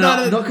 No,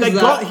 not 'cause they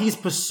of got that. his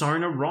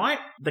persona right.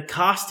 The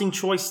casting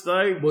choice,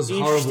 though, was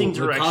interesting horrible. The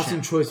direction.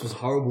 casting choice was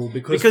horrible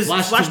because Because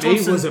Flash to me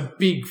Thompson- was a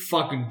big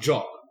fucking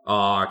jock.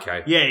 Oh,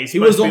 okay. Yeah, he's He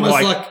was supposed to be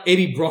almost like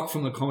Eddie Brock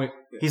from the comic.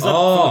 he's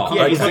Oh, like,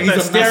 yeah, he's okay. like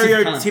He's the a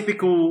massive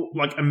stereotypical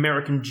like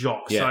American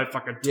jock. Yeah. So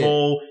fucking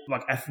tall,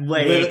 like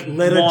athletic,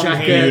 Leather blonde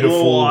jacket, hair,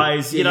 beautiful. blue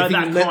eyes, you know,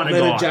 think that kind of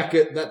leather guy.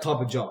 jacket, that type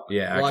of jock.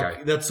 Yeah, okay.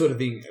 Like that sort of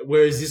thing.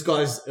 Whereas this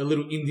guy's a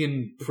little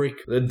Indian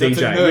prick. The That's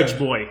a DJ. nerd. Rich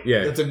boy.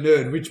 Yeah. That's a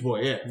nerd, rich boy,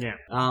 yeah. Yeah.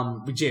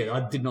 But yeah,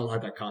 I did not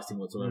like that casting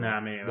whatsoever.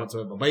 Nah, me either.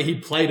 whatsoever. But he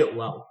played it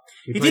well.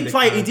 He played did the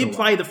play. He character did well.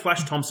 play the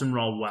Flash Thompson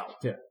role well.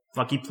 Yeah.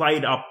 Like he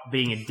played up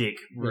being a dick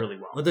really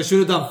well. But they should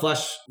have done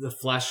the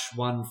Flash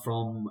one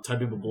from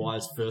Tobey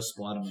Maguire's first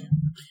Spider-Man.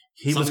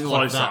 He was Something like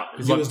closer that,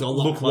 'cause he was a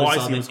lot look-wise, closer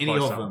he than was any of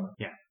closer. them.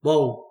 Yeah.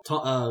 Well,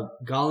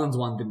 Garland's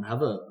one didn't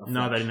have a No,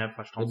 Flash. they didn't have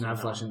Flash They didn't Thompson. have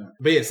in Flash that in it.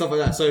 But yeah, stuff like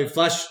that. So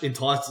Flash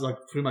entices, like,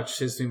 pretty much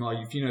says to him, like,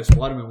 if you know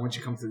Spider-Man, why don't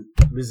you come to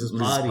Liz's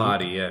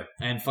party, yeah.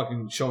 and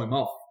fucking show him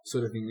off,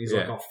 sort of thing. He's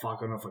like, Yeah. oh, fuck,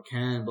 I don't know if I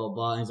can, blah,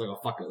 blah. And he's like, oh,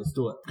 fuck it, let's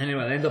do it.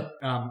 Anyway, they end up,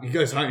 he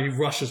goes home, he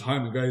rushes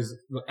home and goes,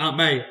 look, Aunt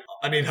May,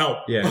 I need help.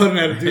 Yeah. I don't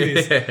know how to do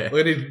this.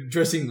 I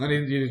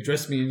need you to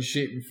dress me and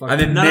shit. And fucking. And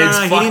then No, Ned's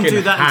he fucking didn't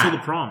do that hat. until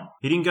the prom.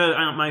 He didn't go to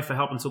Aunt May for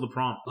help until the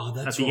prom. Oh,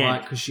 that's at the right,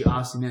 end. because she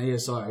asked him. Yeah,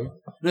 sorry.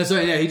 No,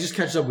 sorry. Yeah, he just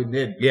catches up with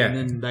Ned. Yeah. and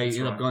then they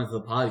end up right. going to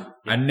the party.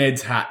 And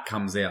Ned's hat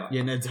comes out.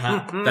 Yeah, Ned's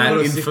hat. That What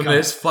a sick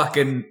infamous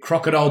fucking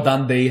Crocodile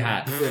Dundee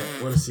hat. cunt.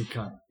 Yeah, what a sick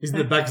cunt. He's in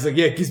the back. He's like,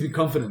 yeah, it gives me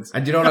confidence.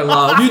 And you know what I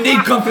love? You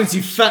need confidence,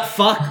 you fat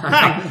fuck.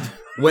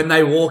 When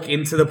they walk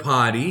into the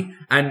party,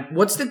 and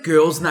what's the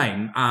girl's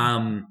name?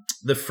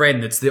 The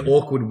friend that's the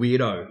awkward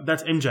weirdo.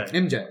 That's MJ.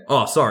 MJ.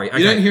 Oh, sorry. Okay.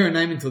 You don't hear her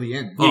name until the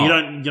end. Yeah,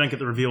 Oh. you don't get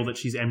the reveal that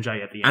she's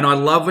MJ at the end. And I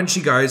love when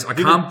she goes, I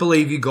can't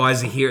believe you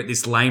guys are here at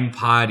this lame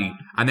party.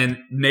 And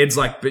then Ned's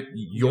like, but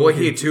you're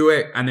here too.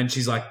 And then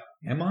she's like,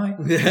 am I?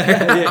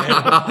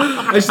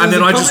 yeah. And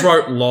then I just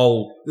wrote,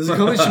 lol. There's a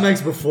comment she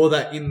makes before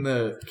that in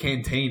the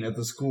canteen at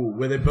the school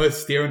where they're both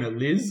staring at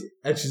Liz,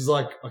 and she's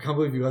like, I can't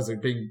believe you guys are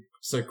being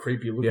so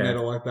creepy looking Yeah. at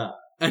her like that.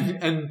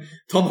 And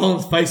Tom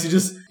Holland's face,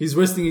 he's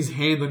resting his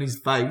hand on his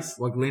face,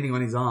 like leaning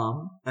on his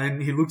arm,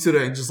 and he looks at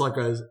her and just like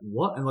goes,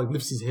 what? And like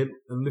lifts his head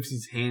and lifts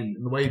his hand.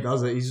 And the way he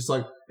does it, he's just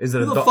like, Is it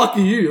who a the dot? fuck are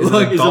you? Is it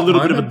Like, a Is it a dot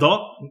little bit of a moment?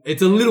 dot?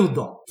 it's a little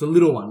dot. It's a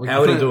little one. Like,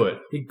 How would he do it?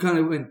 He kind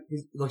of went,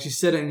 like she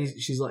said it, and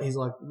she's like,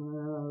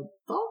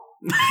 dot?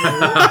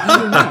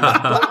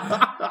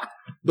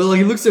 But like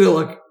he looks at her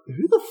like,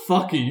 who the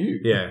fuck are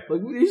you? Yeah.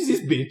 Like, who's this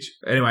bitch?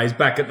 Anyway, he's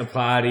back at the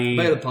party.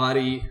 At the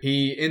party,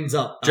 he ends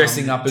up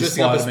Dressing up as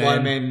Spider-Man.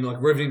 Spider-Man, like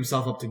revving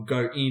himself up to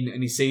go in,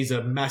 and he sees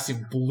a massive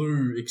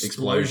blue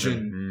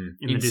explosion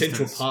In the in Central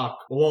distance. Park.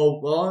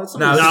 Well, it's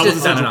No, not No, it just wasn't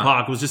Central standing up.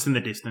 Park. It was just in the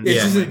distance. yeah, Yeah.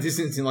 it's just in the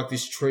distance in like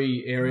this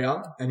tree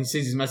area, and he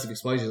sees this massive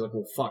explosion. He's like,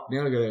 well, fuck,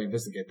 now I gotta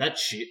investigate that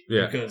shit.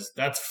 Yeah. Because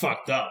that's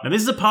fucked up. Now,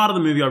 this is a part of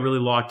the movie I really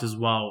liked as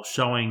well,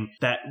 showing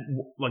that,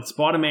 like,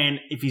 Spider-Man,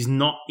 if he's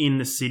not in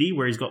the city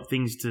where he's got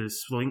things to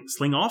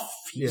sling off,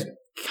 he Yeah.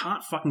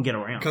 can't fucking get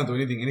around. Can't do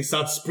anything. And he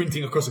starts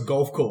sprinting across a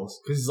golf course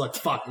because he's like,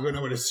 fuck, I don't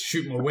know where to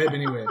shoot my web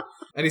anywhere.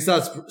 And he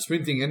starts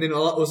sprinting. And then I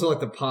also like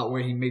the part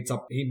where he meets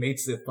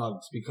the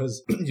thugs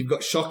because you've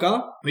got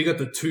Shocker. You got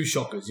the two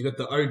Shockers. You got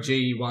the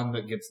OG one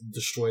that gets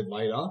destroyed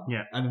later.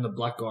 Yeah. And then the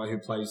black guy who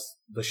plays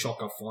the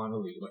Shocker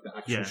finally, like the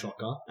actual Yeah.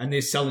 Shocker. And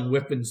they're selling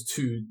weapons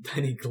to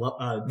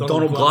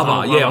Donald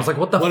Glover. Yeah, I was like,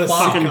 what the What a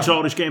fuck? Fucking sick-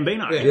 Childish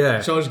Gambino.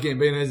 Yeah. Charles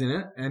Gambino's in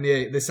it, and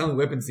yeah, they're selling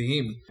weapons to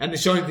him, and they're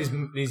showing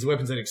these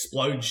weapons that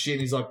explode shit.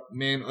 And he's like,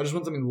 "Man, I just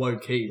want something low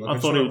key." Like, I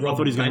just thought wanna he rob was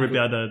a going to bank rip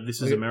with- out This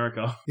Is Okay.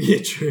 America. Yeah,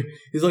 true.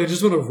 He's like, I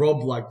just want to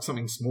rob like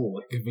something small,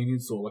 like a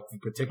convenience store, like for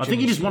protection. I think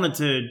he and just shit. wanted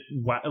to,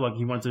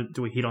 he wanted to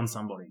do a hit on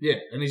somebody. Yeah,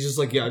 and he's just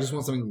like, yeah, I just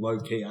want something low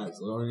key as. Like,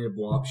 I don't need to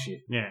blow up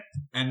shit. Yeah.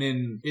 And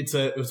then it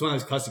was one of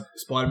those classic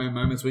Spider-Man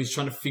moments where he's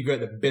trying to figure out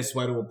the best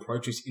way to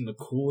approach this in the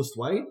coolest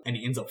way, and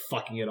he ends up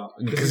fucking it up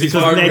Because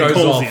Because phone Ned goes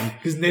calls off. him.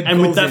 because Ned And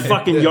with calls that him.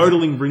 fucking Yeah.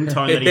 yodeling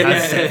ringtone that he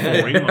has set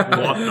Yeah. for him, like,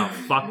 what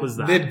the fuck was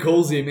that? Ned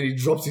calls him and he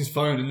drops his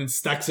phone and then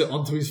stacks it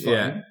onto his phone.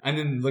 Yeah. And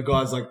then the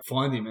guys like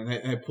find him and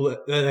they pull it,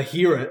 they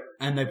hear it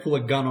and they pull a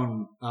gun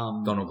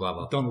on Donald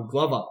Glover. Donald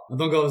Glover. And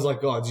Donald Glover's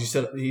like, "Oh, did you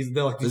set?"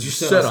 They're like, "Did Did you you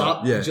set set us up?"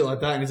 up?" Yeah. And shit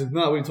like that. And he's like,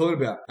 "No, what are you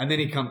talking about?" And then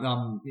he comes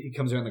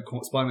around the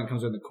corner. Spider-Man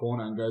comes around the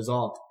corner and goes,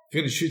 "Oh, if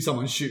you're gonna shoot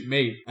someone, shoot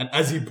me." And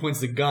as he points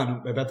the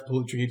gun, they're about to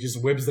pull the trigger. He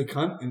just webs the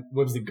gun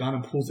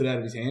and pulls it out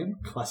of his hand.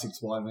 Classic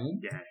Spider-Man.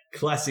 Yeah.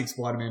 Classic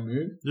Spider-Man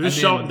move.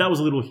 Just And then- that was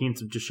a little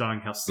hint of just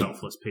showing how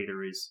selfless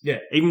Peter is. Yeah.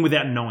 Even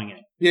without knowing it.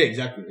 Yeah,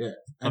 exactly. Yeah. And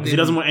Because he then-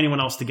 doesn't want anyone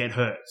else to get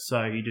hurt.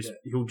 So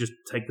he'll just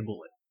take the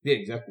bullet. Yeah,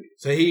 exactly.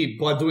 So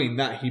by doing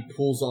that, he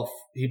pulls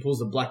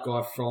the black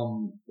guy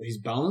from his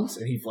balance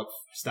and he like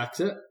stacks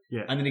it.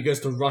 Yeah. And then he goes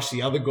to rush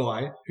the other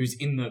guy who's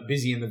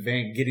busy in the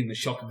van getting the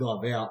shocker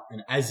glove out.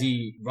 And as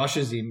he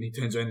rushes him, he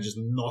turns around and just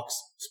knocks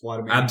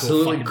Spider-Man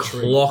Absolutely into a fucking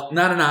tree. clock.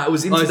 No. It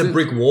was into it's the in-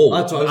 brick wall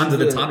That's right, it was under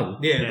into the tunnel.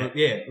 Yeah,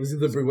 it was in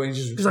the brick wall. He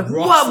just He's like,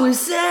 rocks. what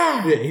was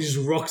that? Yeah, he just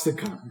rocks the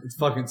cunt. It's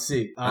fucking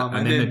sick.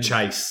 And then the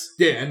chase.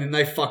 Yeah, and then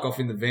they fuck off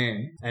in the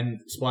van, and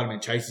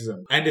Spider-Man chases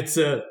them. And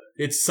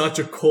it's such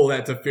a call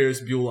out to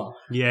Ferris Bueller.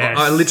 Yes.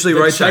 I literally The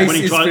wrote that. chase when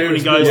he is tries, when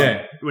he Ferris goes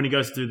Bueller. when he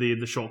goes through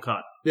the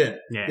shortcut. Yeah.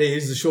 Yeah.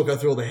 He's the shortcut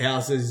through all the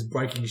houses, he's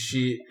breaking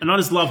shit. And I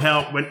just love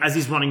how as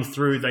he's running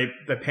through, they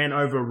pan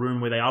over a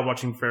room where they are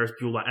watching Ferris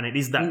Bueller, and it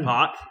is that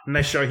part, and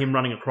they show him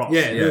running across.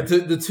 Yeah, Yeah.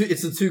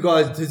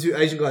 the two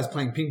Asian guys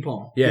playing ping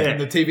pong. Yeah. And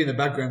the TV in the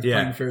background's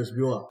Yeah. playing Ferris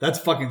Bueller. That's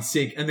fucking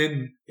sick. And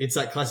then it's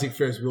that classic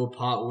Ferris Bueller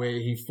part where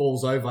he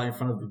falls over in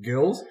front of the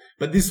girls.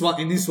 But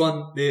in this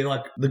one, they're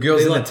like, The girls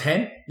they're in like, the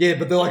tent? yeah,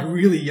 but they're like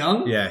really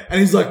young. Yeah. And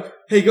he's like,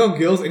 "Hey, you going,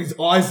 girls?" And his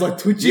eyes like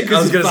twitching. I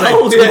was going to say,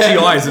 fell. twitchy Yeah.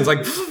 eyes. It's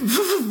like,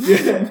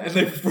 Yeah, and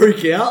they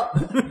freak out.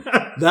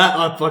 That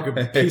I fucking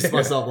pissed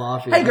myself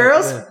laughing. Hey,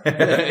 girls.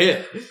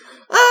 Yeah.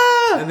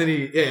 ah! And then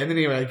he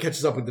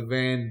catches up with the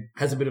van,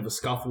 has a bit of a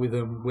scuffle with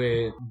him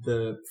where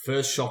the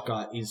first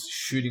shocker is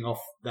shooting off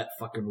that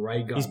fucking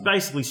ray gun. He's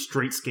basically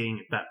street skiing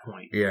at that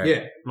point. Yeah.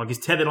 Yeah. Like he's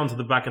tethered onto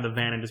the back of the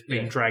van and just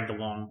being Yeah. dragged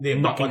along, Yeah,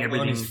 knocking like on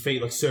everything. his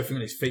feet, like surfing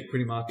on his feet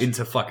pretty much.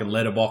 Into fucking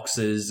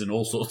letterboxes and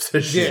all sorts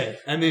of shit.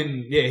 Yeah, and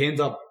then he ends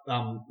up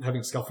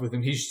having a scuffle with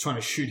him. He's trying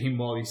to shoot him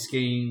while he's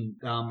skiing,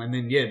 and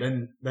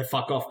then they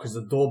fuck off because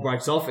the door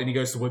breaks off, and he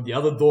goes to web the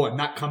other door, and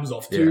that comes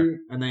off too,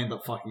 and they end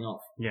up fucking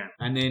off. Yeah.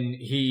 And then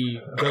he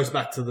goes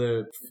back to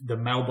the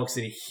mailbox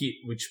that he hit,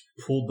 which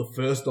pulled the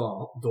first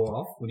door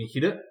off when he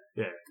hit it.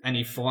 Yeah. And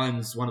he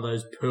finds one of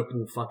those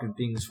purple fucking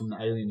things from the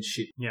alien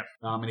ship. Yeah.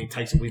 And he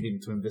takes it with him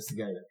to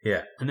investigate it.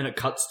 Yeah. And then it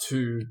cuts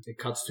to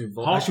Vulture.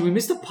 Hul- Actually, we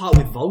missed a part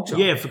with Vulture.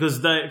 Yeah, because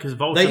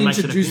Vulture They makes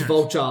an introduced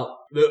appearance. Vulture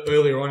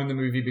earlier on in the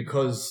movie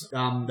because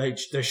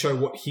they show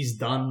what he's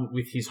done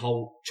with his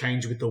whole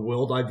change with the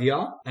world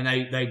idea, and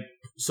they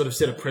sort of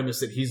set a premise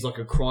that he's like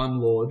a crime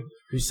lord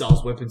who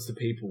sells weapons to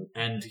people,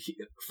 and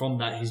from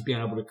that he's been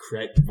able to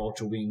create the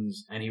Vulture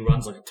wings, and he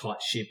runs like a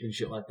tight ship and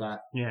shit like that.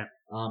 Yeah.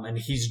 And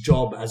his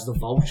job as the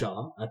Vulture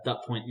at that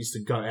point is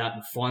to go out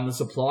and find the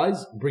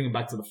supplies, bring them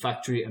back to the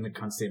factory, and the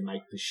cunts there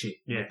make the shit,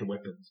 make the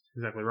weapons.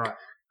 Exactly right.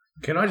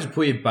 Can I just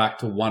pull you back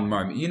to one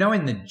moment? You know,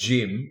 in the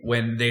gym,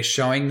 when they're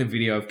showing the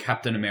video of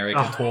Captain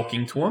America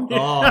talking to him,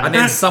 Oh, and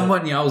then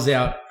someone yells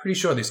out, pretty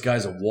sure this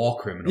guy's a war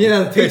criminal.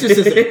 yeah, the teacher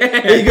says it.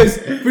 Yeah, he goes,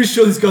 pretty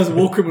sure this guy's a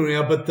war criminal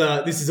now, but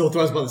this is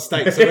authorized by the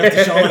state, so we have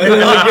to show it. And,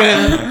 they're like,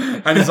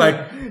 yeah. And it's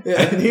like,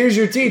 And here's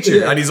your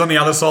teacher. And he's on the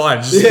other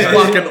side. Just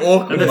fucking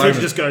awkward. And the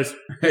teacher just goes,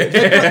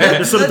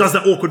 just sort of does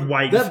that awkward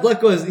wave. That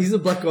black guy, he's a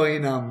black guy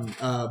in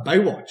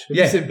Baywatch. Have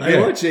you seen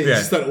Baywatch? He's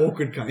just that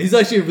awkward cunt. He's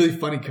actually a really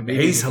funny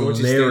comedian. He's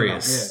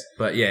hilarious.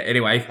 But yeah,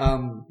 anyway.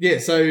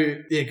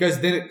 It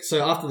goes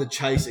so after the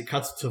chase, it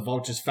cuts to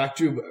Vulture's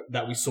factory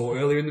that we saw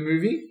earlier in the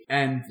movie,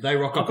 and they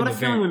rock up. I've got a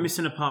feeling we're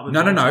missing a part with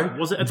Vulture. No.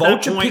 Was it at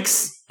Vulture that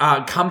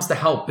point? comes to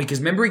help because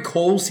remember he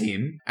calls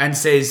him and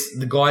says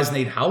the guys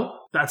need help.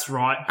 That's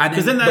right. And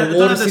then the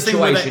water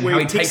situation, how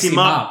he takes him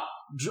up.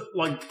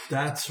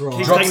 That's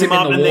right. Drops him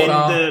in the water.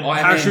 And then the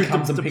parachute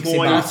comes and picks him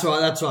deploys. up.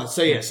 That's right.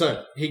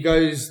 So he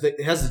goes.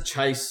 He has the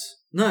chase.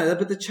 No,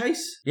 but the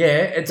chase.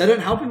 Yeah, they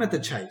don't help him at the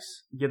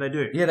chase. Yeah, they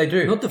do. Yeah, they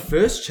do. Not the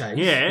first chase.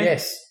 Yeah.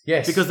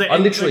 Yes. Because I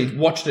literally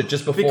watched it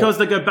just before. Because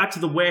they go back to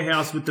the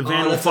warehouse with the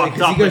van all that's fucked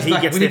right, up, he goes and he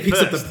back, gets when there he picks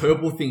first. up the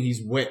purple thing,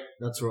 he's wet.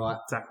 That's right.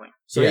 Exactly.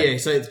 So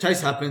so the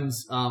chase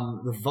happens.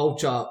 The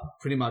Vulture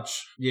pretty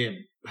much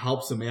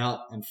helps him out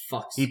and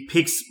fucks. He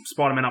picks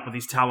Spider-Man up with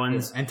his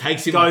talons and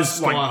takes him goes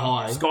sky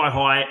high. Sky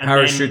high. And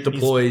parachute then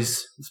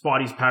deploys.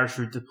 Spidey's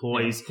parachute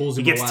deploys. Pulls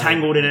him he gets away.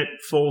 tangled in it,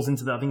 falls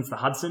into I think it's the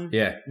Hudson.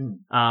 Yeah.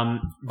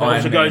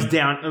 Vulture goes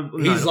down.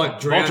 He's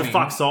like Vulture drowning.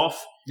 fucks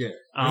off. Yeah.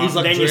 He's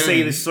like then drowning. you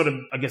see this sort of,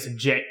 I guess, a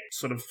jet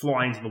sort of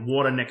fly into the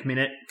water. Next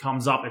minute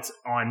comes up. It's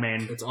Iron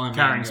Man.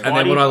 Carrying Spidey. And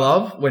then what I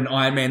love when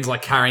Iron Man's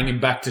like carrying him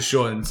back to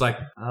shore, and it's like,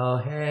 oh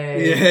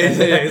hey,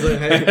 he's like,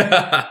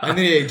 hey. And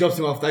then he drops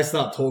him off. They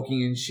start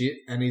talking and shit,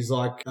 and he's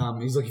like,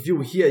 if you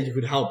were here, you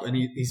could help. And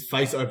his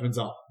face opens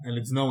up, and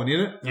it's no one in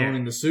it, no one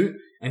in the suit.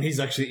 And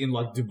he's actually in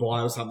like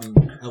Dubai or something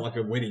at like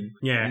a wedding.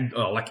 Yeah.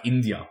 Like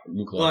India.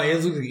 Look like. Oh, yeah,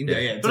 it looks like India,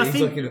 yeah. But I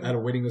think like at a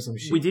wedding or some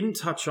shit. We didn't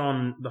touch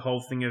on the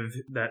whole thing of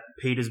that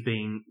Peter's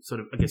being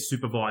sort of, I guess,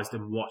 supervised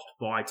and watched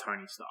by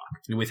Tony Stark.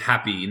 With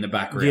Happy in the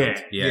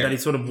background. Yeah. That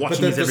he's sort of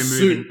watching his every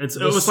suit, movement. It's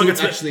almost like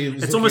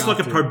it's almost like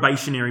a after him.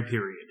 probationary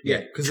period.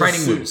 Yeah, because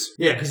training wheels.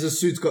 Yeah, because the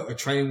suit's got a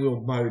training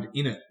wheel mode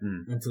in it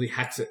until he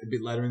hacks it a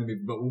bit later in the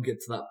movie, but we'll get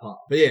to that part.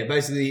 But yeah,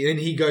 basically, and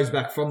he goes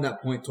back from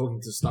that point talking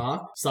to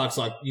Stark. Stark's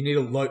like, you need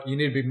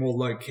to be more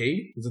low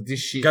key. It's like this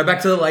shit. Go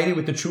back to the lady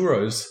with the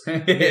churros.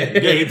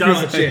 He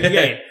does.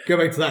 Yeah. Go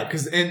back to that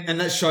because and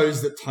that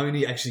shows that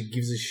Tony actually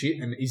gives a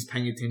shit and is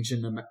paying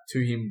attention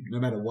to him no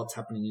matter what's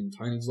happening in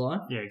Tony's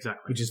life. Yeah,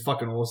 exactly. Which is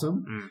fucking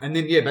awesome. And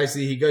then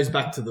basically he goes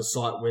back to the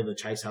site where the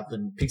chase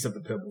happened, picks up the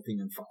purple thing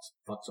and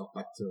fucks off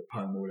back to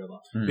home or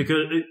whatever.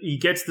 Because he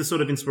gets the sort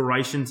of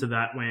inspiration to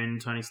that when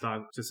Tony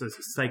Stark just says,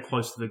 "Stay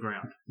close to the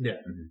ground." Yeah.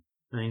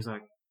 And he's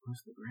like, "Close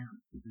to the ground,"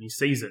 and he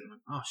sees it. And like,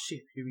 oh shit!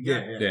 Here we go.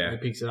 Yeah. He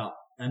picks it up.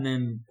 And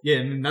then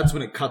that's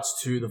when it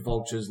cuts to the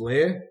Vulture's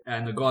lair,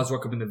 and the guys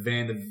rock up in the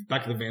van. The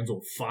back of the van's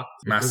all fucked.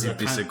 Massive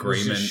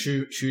disagreement.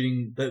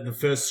 Shooting. The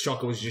first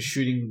shocker was just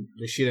shooting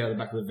the shit out of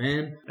the back of the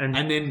van, and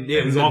then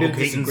Michael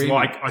Keaton's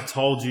like, "I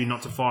told you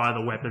not to fire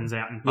the weapons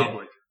out in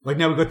public." Like,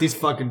 now we've got this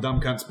fucking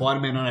dumb cunt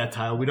Spider-Man on our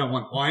tail. We don't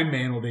want Iron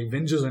Man or the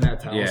Avengers on our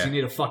tail. Yeah. So you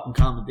need to fucking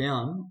calm it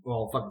down.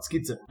 Well, fucking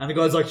skits it. And the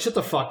guy's like, shut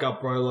the fuck up,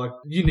 bro. Like,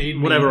 you need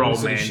me. Whatever, all old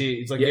sort of man. Shit.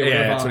 He's like, Yeah,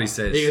 whatever. that's what he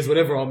says. He goes,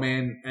 whatever, old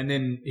man. And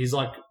then he's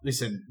like,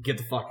 listen, get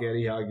the fuck out of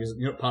here. He goes,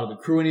 you're not part of the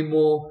crew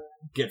anymore.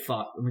 Get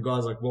fucked. And the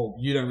guy's like, well,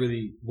 you don't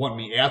really want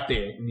me out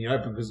there in the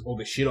open because all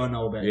the shit I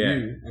know about you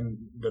and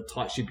the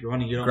tight ship you're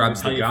running, you don't want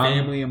to tell your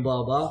family and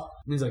blah, blah.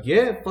 And he's like,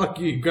 yeah, fuck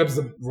you. He grabs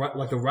the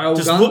rail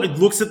gun.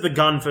 Looks at the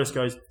gun first,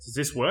 goes, does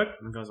this work?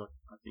 And the guy's like,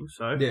 I think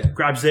so. Yeah.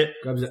 Grabs it,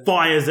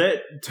 fires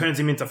it, turns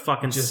him into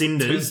fucking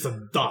cinders. Turns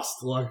to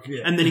dust. Like,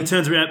 And then he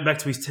turns around back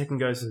to his tech and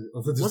goes,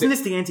 wasn't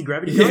this the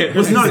anti-gravity Yeah. gun?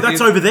 Goes, no,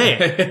 that's over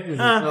there.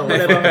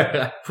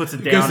 Whatever. Puts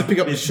it He down. goes to pick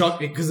up the shock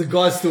because the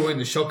guy's still wearing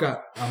the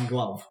shocker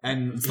glove,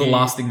 and It's the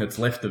last thing that's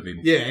left of him.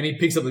 Yeah, and he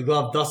picks up the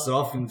glove, dusts it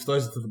off, and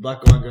throws it to the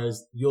black guy and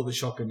goes, "You're the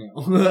shocker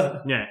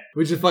now." Yeah,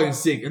 which is fucking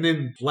sick. And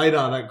then later,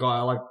 that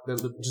guy,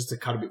 just to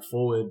cut a bit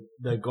forward,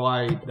 the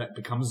guy that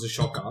becomes the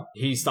shocker,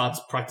 he starts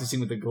practicing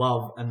with the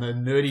glove, and the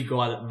nerdy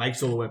guy that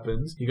makes all the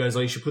weapons, he goes,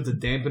 "Oh, you should put the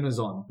dampeners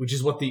on," which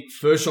is what the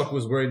first shocker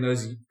was wearing,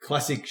 those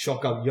classic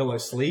shocker yellow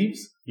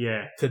sleeves.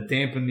 Yeah. To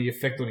dampen the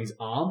effect on his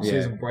arm, so he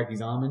doesn't break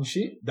his arm and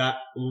shit. That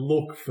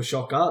look for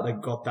Shocker, they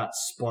got that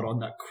spot on,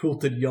 that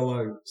quilted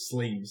yellow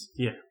sleeves.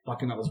 Yeah.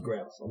 Fucking that was great.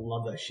 I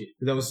love that shit.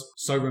 That was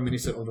so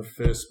reminiscent of the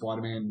first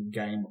Spider-Man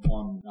game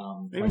on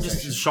even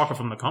just a Shocker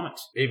from the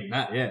comics. Even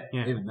that, yeah.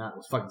 Yeah. Even that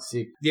was fucking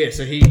sick. Yeah,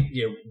 so he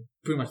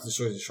pretty much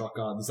destroys the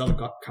Shocker. This other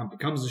guy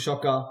becomes the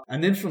Shocker.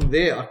 And then from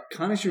there, I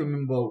can't actually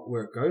remember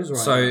where it goes right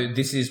So now.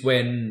 this is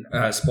when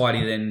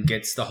Spidey then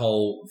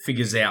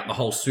figures out the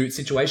whole suit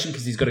situation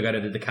because he's got to go to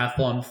the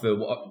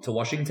decathlon to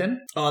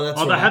Washington. Oh, that's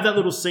right. right. They have that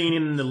little scene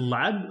in the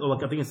lab, or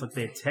I think it's like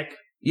their tech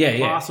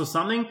class or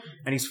something,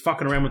 and he's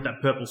fucking around with that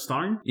purple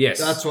stone. Yes.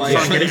 That's right.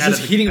 He's He's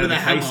just hitting with a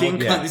hammer.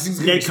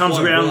 Ned comes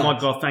around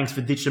like, "Oh, thanks for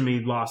ditching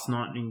me last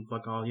night." And he's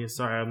like, "Oh, yeah,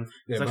 sorry."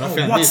 He's like,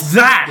 "Oh, what's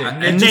that?"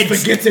 Yeah, and Ned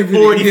forgets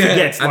everything. already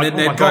forgets. And like,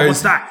 then Ned God, goes,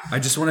 "What's that?" "I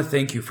just want to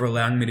thank you for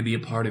allowing me to be a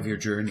part of your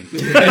journey."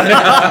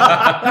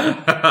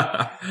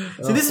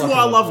 See, this is why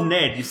I love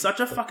Ned. He's such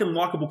a fucking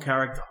likable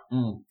character.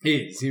 He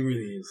is. He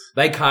really is.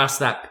 They cast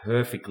that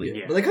perfectly.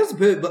 Yeah. But they cast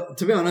it, but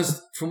to be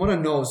honest, from what I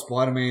know of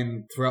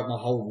Spider-Man throughout my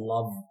whole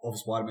love of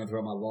Spider-Man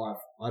throughout my life,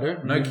 I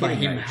don't No remember kidding,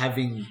 him mate.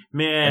 having.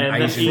 Man,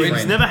 An Asian he's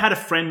friend. never had a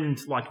friend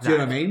like that. Do you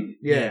know what I mean?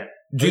 Yeah.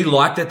 Do you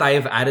like that they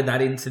have added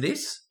that into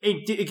this?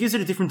 It gives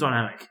it a different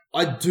dynamic.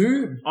 I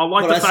do. I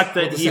like But the fact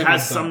but that the he same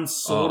has I some don't.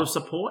 sort Oh. of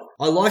support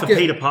I like for it.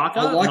 Peter Parker.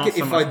 I like not it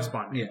so if much I. for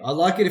Spider-Man. Yeah, I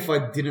like it if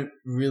I didn't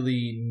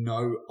really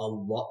know a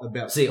lot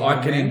about. See, I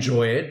can Spider-Man.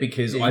 enjoy it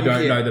because Yeah, I you don't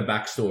can. know the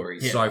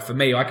backstory. Yeah. So for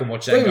me, I can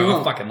watch that Don't and get go, me I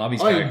wrong. fucking love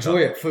his I character. enjoy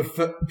it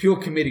for pure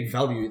comedic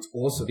value. It's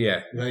awesome.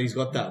 Yeah. that he's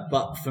got that.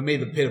 But for me,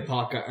 the Peter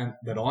Parker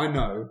that I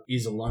know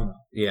is a loner.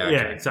 Yeah. Yeah,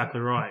 Okay. exactly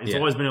right. He's Yeah.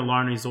 always been a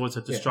loner. He's always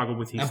had to Yeah. struggle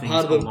with his And things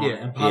part of the alone.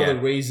 and part Yeah. of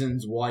the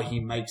reasons why he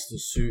makes the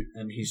suit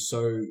and he's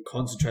so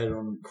concentrated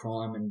on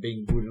crime and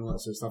being good and all that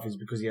sort of stuff is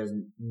because he has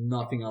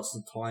nothing else to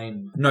tie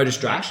in, No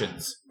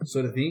distractions.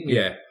 sort of thing.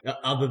 Yeah.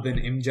 Other than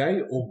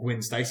MJ or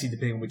Gwen Stacy,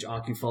 depending on which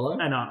arc you follow.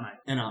 And aren't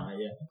they? And Aunt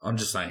May, yeah. I'm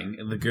just saying,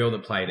 the girl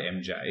that played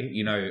MJ,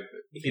 you know,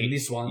 In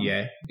this one,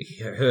 yeah,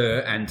 her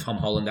and Tom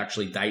Holland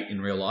actually date in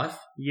real life.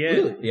 Yeah.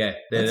 really. Yeah,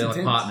 they're That's like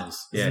intense. partners.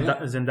 Yeah,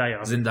 Isn't it? Zendaya.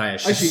 Zendaya,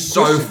 she's Actually,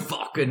 so question.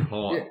 fucking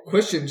hot. Yeah,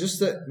 question,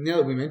 just that now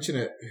that we mention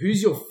it,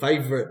 who's your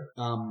favourite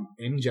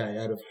MJ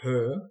out of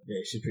her? Yeah,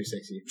 she's pretty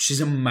sexy.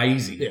 She's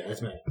amazing. Yeah,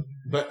 that's me.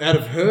 But out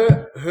of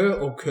her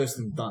or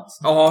Kirsten Dunst?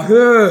 Oh,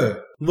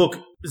 her. Look,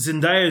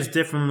 Zendaya is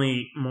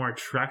definitely more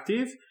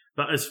attractive,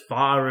 but as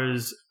far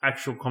as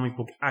actual comic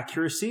book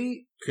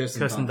accuracy,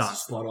 Kirsten Dunst, Dunst. is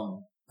spot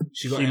on.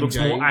 she got looks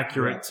MJ, more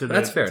accurate yeah. to the,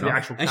 That's fair to the enough.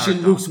 actual And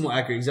character. she looks more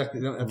accurate. Exactly.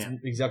 That's Yeah.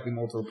 exactly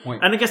more to the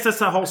point. And I guess that's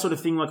the whole sort of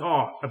thing, like,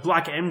 oh, a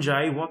black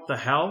MJ, what the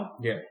hell?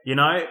 Yeah. You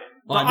know?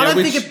 But now I don't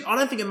which-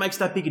 think it makes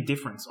that big a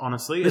difference,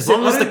 honestly. But As see,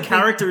 long I as the don't think-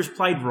 character is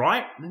played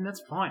right, then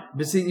that's fine.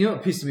 But see, you know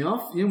what pissed me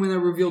off? You know when they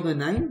revealed her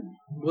name?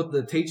 What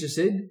the teacher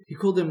said? He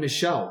called her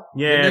Michelle.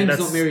 Yeah, her name's that's-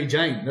 not Mary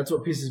Jane. That's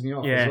what pisses me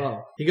off Yeah. as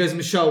well. He goes,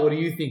 Michelle, what do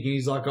you think? And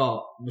he's like,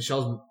 oh,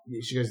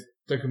 she goes,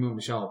 don't call me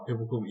Michelle.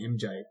 People call me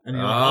MJ. And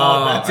you're like,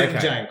 oh, that's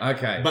okay. MJ.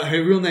 Okay. But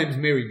her real name's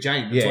Mary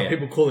Jane. That's Yeah, why yeah.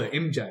 people call her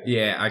MJ.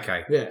 Yeah,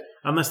 okay. Yeah.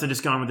 Unless they're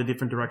just going with a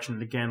different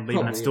direction again,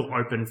 leaving Probably, it still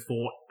open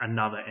for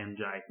another MJ.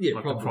 Yeah,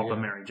 like probably, the proper yeah.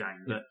 Mary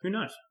Jane. But who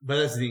knows? But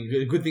that's the thing.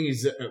 The good thing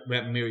is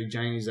about Mary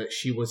Jane is that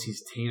she was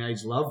his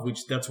teenage love,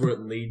 which that's where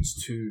it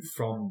leads to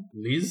from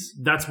Liz.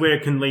 That's where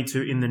it can lead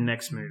to in the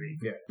next movie.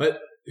 Yeah. But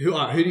who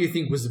do you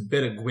think was the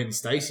better Gwen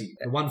Stacy?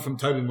 The one from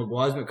Tobey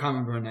Maguire's, I can't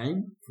remember her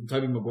name, from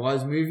Tobey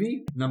Maguire's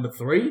movie, number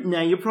 3?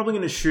 Now, you're probably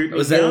going to shoot me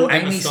Was down. that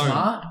Emma Amy Stone.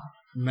 Smart?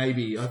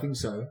 Maybe, I think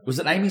so. Was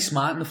it Amy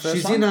Smart in the first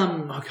She's one? in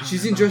I can't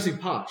she's in remember.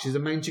 Jurassic Park. She's the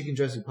main chick in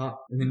Jurassic Park.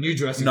 In the new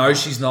Jurassic No, Park.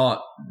 she's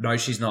not. No,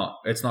 she's not.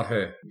 It's not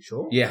her. You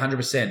sure? Yeah,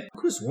 100%. I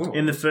could've sworn it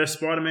In the was. first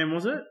Spider-Man,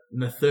 was it? In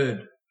the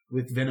third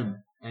with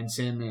Venom and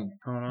Sandman.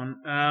 Hold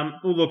on.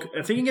 Well, look,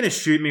 I think you're going to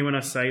shoot me when I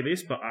say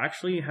this, but I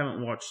actually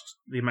haven't watched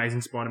The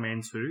Amazing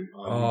Spider-Man 2.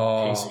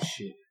 Oh. Piece of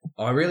shit.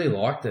 I really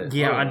liked it.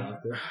 Yeah, I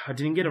liked it. I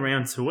didn't get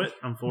around to it,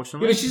 Yeah,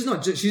 unfortunately. but she's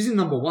not. She's in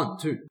number 1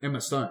 too. Emma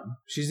Stone.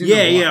 She's in.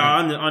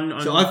 Yeah, number one. yeah.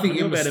 So I think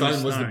know Emma about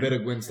Stone was the better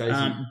Gwen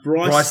Stacy.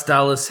 Bryce,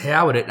 Dallas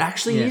Howard. It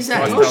actually Yeah, is Bryce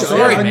that. Dallas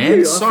Sorry, Howard. man.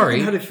 I Sorry.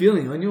 had a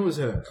feeling. I knew it was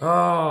her.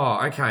 Oh,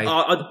 okay.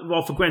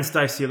 well, for Gwen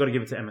Stacy, I've got to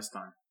give it to Emma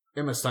Stone.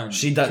 Emma Stone.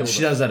 She killed does. She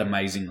it. does that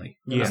amazingly.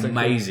 Yeah.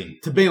 Amazing.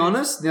 To be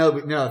honest, now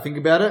that I think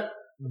about it,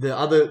 the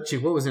other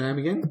chick, what was her name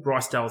again?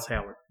 Bryce Dallas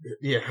Howard.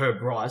 Yeah, her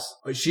Bryce.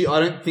 I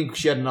don't think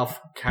she had enough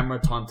camera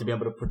time to be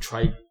able to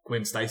portray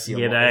Gwen Stacy. a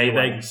Yeah, lot they-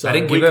 anyway. they- So- They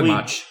didn't give her Weekly-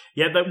 much.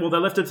 Yeah, they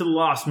left it to the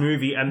last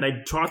movie, and they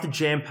tried to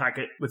jam pack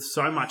it with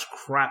so much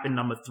crap in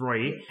number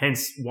 3.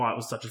 Hence, why it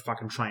was such a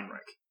fucking train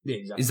wreck. Yeah,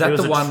 exactly. Is It that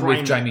was the a one train-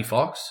 with Jamie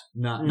Foxx?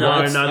 No,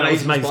 that was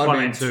Amazing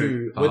Spider-Man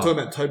 2. Oh. We're talking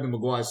about Tobey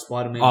Maguire's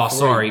Spider-Man. Oh, 3.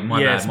 sorry. My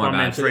yeah, bad. My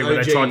Spider-Man bad. 3, The where they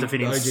OG tried to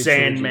fit in trilogy.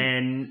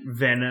 Sandman,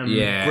 Venom,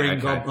 Yeah. Green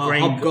okay. Goblin.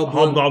 Hobgoblin.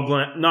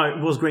 Hobgoblin. No, it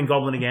was Green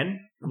Goblin again.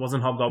 It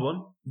wasn't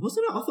Hobgoblin.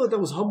 Wasn't it? I thought that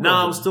was Hobgoblin.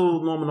 No, it was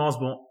still Norman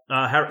Osborn.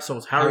 So it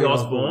was Harry Harry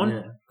Osborn.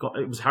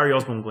 Osborn, It was Harry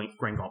Osborn,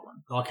 Green Goblin.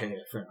 Okay, yeah,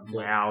 fair enough.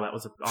 Wow, that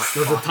was a...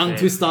 It was a tongue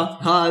twister.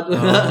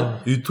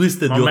 Hard. You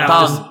twisted My your mouth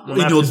tongue just- my in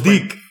mouth your just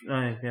went- dick.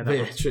 Yeah, that But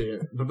yeah, was- true.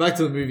 Yeah. But back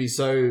to the movie.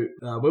 So,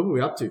 where were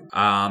we up to?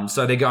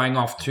 So they're going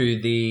off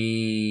to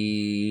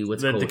the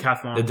what's The it called?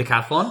 decathlon. The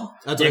decathlon.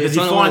 That's Yeah, what- because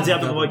he it's finds not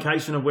out that the like-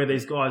 location of where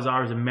these guys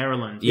are is in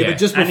Maryland. Yeah. But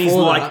just And he's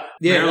before like, that,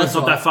 yeah, Maryland's that's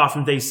not right. that far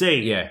from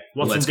DC. Yeah.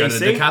 What's Let's in go to DC?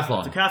 the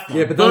decathlon. Decathlon.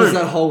 Yeah, but that was Boom.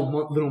 that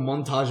whole little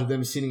montage of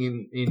them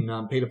sitting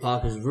in Peter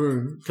Parker's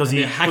room Because and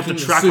he they're put hacking the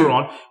tracker suit.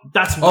 on.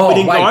 That's Oh, we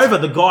didn't go wait. over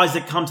the guys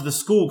that come to the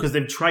school because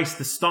they've traced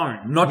the stone.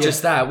 Not Yeah.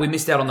 just that, we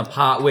missed out on the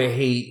part where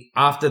he,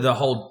 after the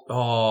whole,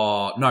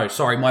 oh, no,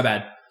 sorry, my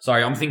bad.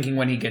 Sorry, I'm thinking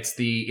when he gets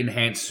the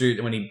enhanced suit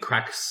and when he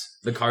cracks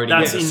The coding.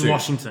 That's of the in suit.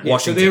 Washington. Yeah,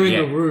 so they're in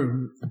yeah. the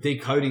room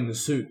decoding the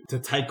suit to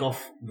take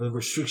off the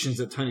restrictions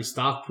that Tony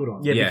Stark put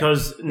on. Yeah, Yeah.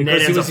 because Ned he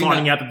ends up was in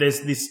finding that- out that there's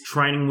this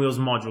training wheels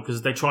module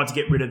because they tried to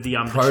get rid of the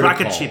Protocol.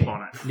 tracker chip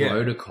on it. Yeah.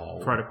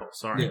 Protocol.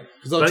 Sorry.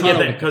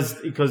 Yeah,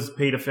 Because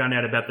Peter found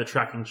out about the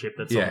tracking chip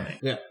that's Yeah. on there.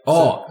 yeah.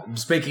 Oh,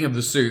 speaking of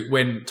the suit,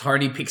 when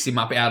Tony picks him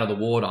up out of the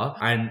water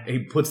and he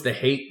puts the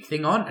heat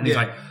thing on, and he's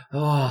Yeah. like,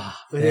 "Oh,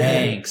 Yeah.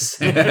 thanks."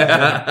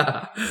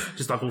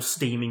 Just like all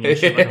steaming and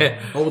shit.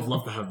 Like, I would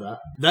love to have that.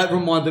 That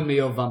reminded me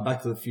of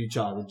Back to the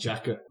Future, the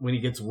jacket when he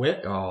gets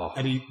wet Oh.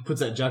 and he puts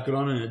that jacket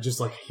on and it just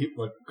like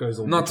goes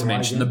all. Not to dry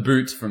mention the again.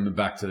 boots from the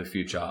Back to the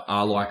Future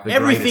are like the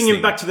everything greatest in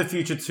thing. Back to the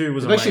Future 2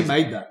 was They've actually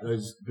amazing. made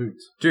those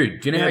boots.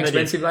 Dude, do you know how they did.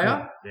 expensive they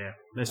are? Yeah,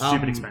 they're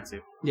stupid Um,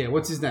 expensive. Yeah,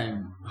 what's his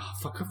name? Oh,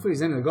 fuck, I forgot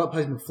his name. The guy that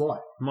plays McFly.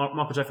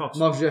 Michael J. Fox.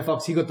 Michael J.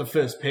 Fox. He got the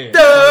first pair.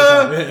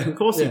 Duh! Of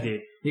course Yeah. he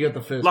did. He got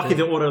the first. Lucky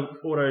pair. they're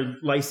auto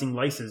lacing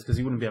laces because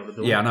he wouldn't be able to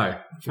do it. Yeah, I know.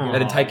 Oh.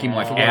 It'd take him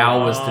like Oh.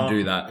 hours to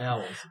do that.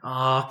 Hours.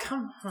 Oh,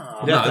 come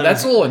on. Yeah. No,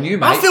 that's all on you,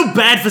 mate. I feel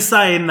bad for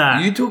saying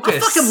that. You took I a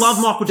fucking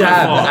love Michael J.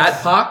 stab Fox.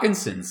 at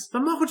Parkinson's. But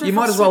Michael J. You Fox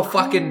might is as well so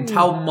fucking cool.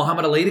 tell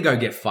Muhammad Ali to go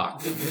get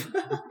fucked.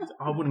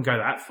 I wouldn't go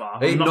that far.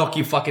 He'd I'm not- knock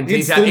your fucking He'd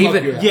teeth still out. knock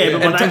Even you out. Yeah,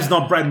 but and my name's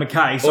not Brad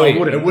McKay, so Oi, I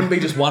wouldn't. it wouldn't be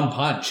just one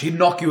punch. He'd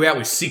knock you out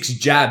with 6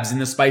 jabs in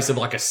the space of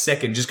like a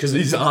second just because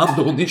his arm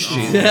doing this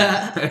shit.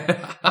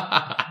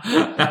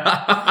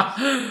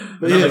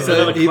 But yeah, so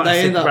Another they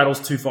classic end up. Rattles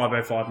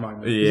 2505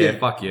 moment. Yeah,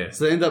 fuck yeah.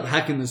 So they end up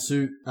hacking the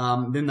suit.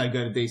 Then they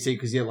go to DC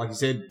because, yeah, like you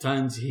said,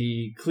 Tones,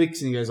 he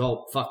clicks and he goes,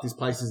 "Oh, fuck, this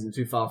place isn't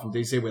too far from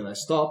DC where they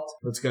stopped.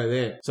 Let's go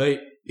there." So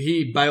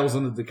he bails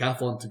on the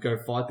decathlon to go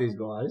fight these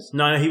guys.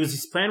 No,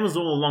 his plan was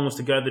all along was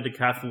to go to the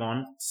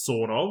decathlon,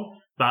 sort of,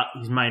 but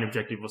his main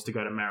objective was to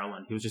go to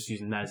Maryland. He was just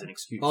using that as an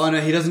excuse. Oh no,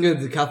 he doesn't go to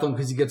the decathlon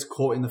because he gets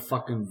caught in the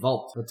fucking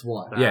vault. That's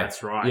why.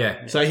 That's right.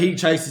 Yeah. So he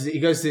chases it. He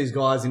goes to these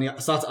guys and he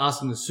starts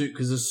asking the suit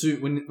because the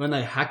suit, when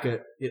they hack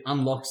it, it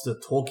unlocks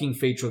the talking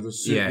feature of the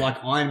suit, Yeah. like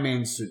Iron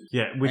Man's suit.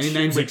 Yeah, And he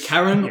names it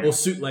Karen or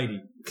Suit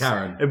Lady.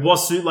 Karen. It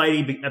was Suit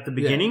Lady at the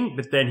beginning,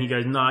 but then he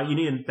goes, "No, you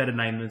need a better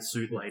name than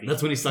Suit Lady."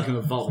 That's when he's stuck in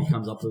the vault. He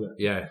comes up with it.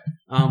 Yeah.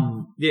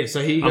 Yeah.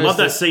 So he. I Goes love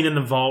to- that scene in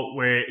the vault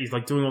where he's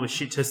like doing all the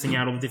shit, testing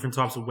out all the different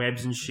types of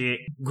webs and shit.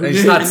 They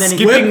start And then he-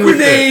 skipping Web with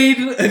it.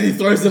 grenade, and he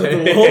throws it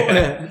at the wall.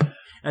 Yeah.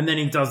 And then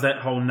he does that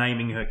whole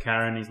naming her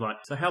Karen. He's like,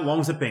 "So how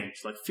long's it been?"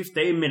 She's like,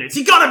 15 minutes.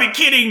 You gotta be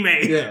kidding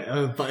me!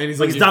 Yeah, and he's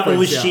Like he's done all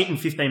freaks this out. shit in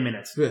 15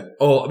 minutes. Yeah.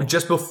 Or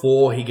just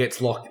before he gets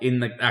locked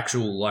in the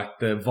actual, like,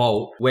 the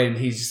vault, when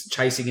he's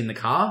chasing in the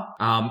car,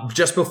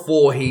 just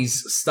before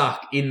he's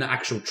stuck in the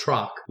actual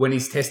truck, when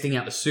he's testing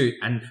out the suit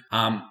and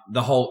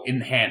the whole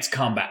enhanced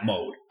combat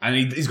mode. And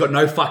he's got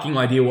no fucking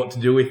idea what to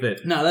do with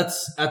it. No,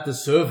 that's at the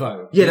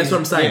servo. Yeah, that's what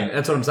I'm saying. Yeah.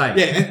 That's what I'm saying.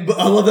 Yeah, but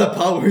I love that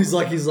part where she's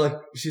like, he's like,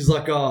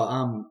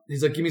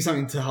 give me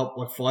something to help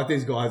like fight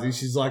these guys, and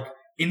she's like,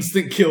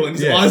 instant kill, and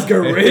his Yeah. eyes go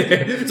red.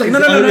 It's like, no,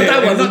 not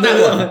that one, not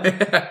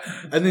that one.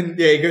 And then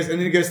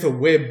he goes to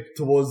Webb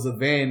towards the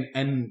van,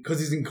 and because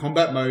he's in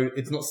combat mode,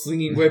 it's not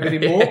slinging Webb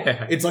anymore.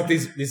 Yeah. It's like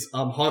this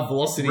high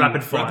velocity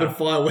Rapid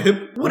fire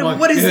Webb.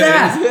 What is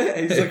that?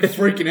 He's like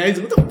freaking out. He's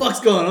like, what the fuck's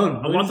going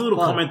on? I love the little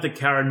comment that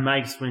Karen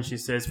makes when she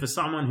says, "For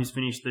someone who's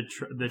finished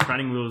the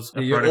training wheels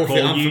You're protocol,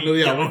 awfully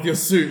unfamiliar with your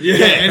suit. Yeah,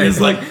 Yeah, and he's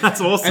like,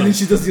 that's awesome. And then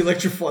she does the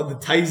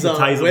taser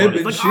taser Webb one. He's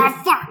and like, shit.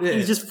 "Oh fuck!" Yeah.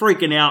 He's just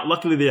freaking out.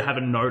 Luckily, they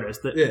haven't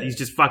noticed that Yeah.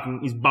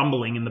 he's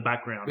bumbling in the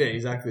background. Yeah,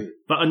 exactly.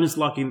 But I'm just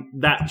liking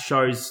that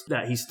shows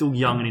that he's still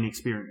young and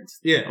inexperienced.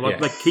 Yeah. I like,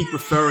 Yeah. like keep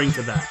referring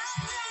to that.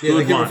 Yeah, Good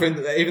they keep one. referring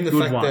to that. Even the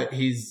Good fact one. that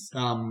he's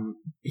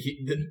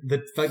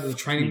the fact that the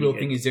training wheel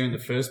thing is there in the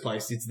first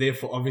place, it's there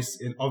for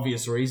an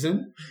obvious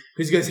reason.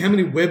 Because he goes, how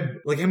many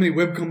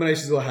web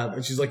combinations do I have?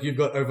 And she's like, you've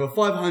got over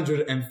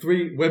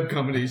 503 web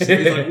combinations.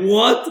 He's like,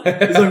 what?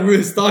 He's like,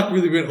 really Stark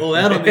really went all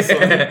out on this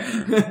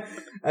one.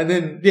 And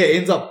then, yeah, it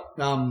ends up,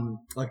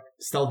 like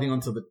stealthing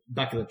onto the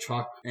back of the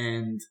truck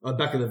and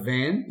back of the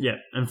van. Yeah,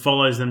 and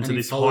follows them And to he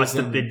this follows heist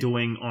them. that they're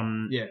doing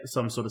on Yeah.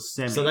 some sort of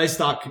semi. So they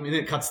start, and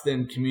it cuts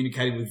them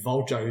communicating with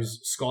Vulture, who's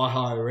sky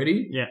high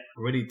already. Yeah.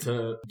 Ready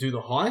to do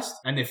the heist.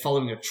 And they're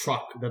following a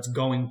truck that's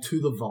going to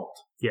the vault.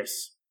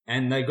 Yes.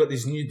 And they got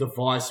this new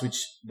device,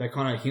 which they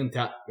kind of hint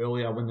at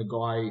earlier when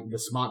the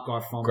smart guy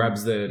from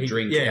Grabs the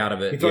drink out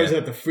of it. He throws yeah. it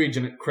at the fridge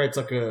and it creates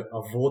like a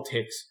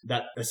vortex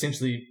that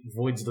essentially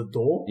voids the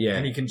door. Yeah.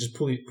 And he can just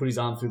put his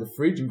arm through the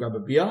fridge and grab a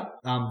beer.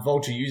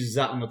 Vulture uses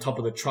that on the top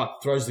of the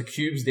truck, throws the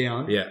cubes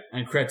down Yeah.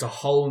 and creates a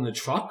hole in the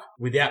truck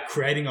without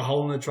creating a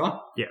hole in the truck.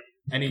 Yeah.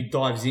 And he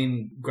dives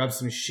in, grabs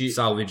some shit.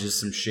 Salvages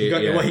some shit.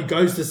 He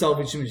goes to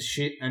salvage some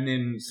shit, and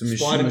then Some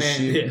Spider-Man,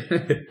 shit.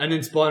 and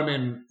then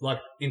Spider-Man like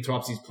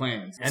interrupts his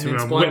plans, and So then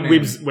Spider-Man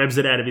Spider-Man webs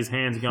it out of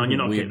going, "You're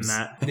not getting Whibs.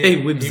 that."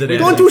 He whibs it out.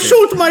 Don't you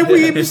shoot my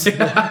whibs!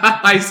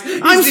 I'm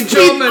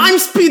I'm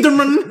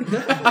Spiderman.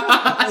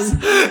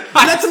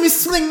 Let me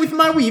swing with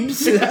my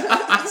whibs.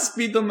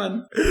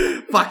 Spiderman.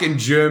 Fucking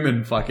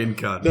German fucking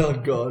cunt. Oh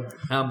god!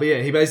 But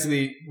yeah, he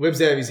basically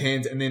webs out of his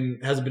hands and then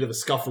has a bit of a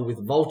scuffle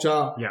with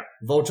Vulture. Yeah.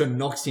 Vulture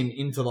knocks him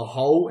into the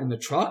hole in the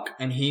truck,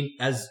 and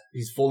as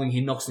he's falling,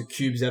 he knocks the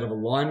cubes out of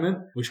alignment,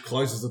 which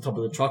closes the top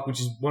of the truck, which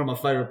is one of my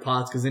favorite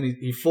parts, because then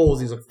he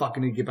falls, he's like, fuck,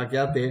 I need to get back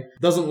out there.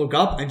 Doesn't look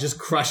up, and just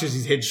crashes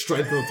his head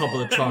straight to the top of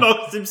the truck.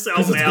 Knocks himself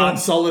Because it's gone out.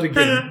 solid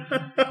again.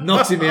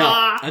 Knocks him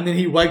out. And then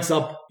he wakes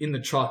up in the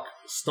truck,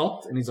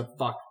 stopped, and he's like,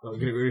 fuck, I'm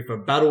getting ready for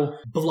a battle.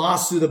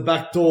 Blasts through the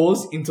back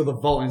doors into the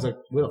vault, and he's like,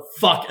 where the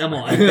fuck am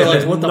I?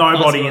 There's What the nobody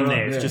fuck's in going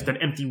there. on? It's Yeah. just an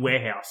empty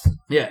warehouse.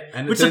 Yeah.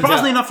 And Which,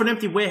 surprisingly enough, for an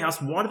empty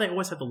warehouse, why do they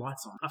always have the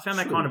lights on? I found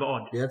that True. kind of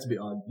odd. Yeah, that's a bit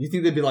odd. You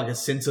think there'd be like a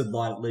censored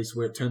light at least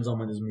where it turns on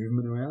when there's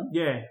movement around?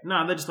 Yeah.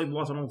 No, they just leave the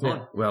lights on all the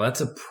time. Well, that's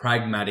a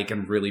pragmatic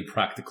and really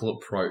practical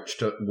approach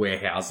to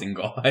warehousing,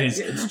 guys.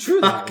 Yeah, it's true.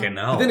 though. Fucking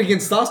hell. But then again,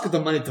 Stark's got the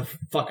money to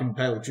fucking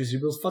pay electricity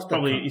bills. Fuck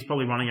that. He's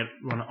probably running it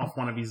off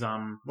one of his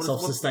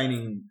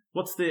Self-sustaining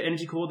what's the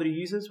energy core that he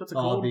uses? What's it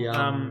called? the,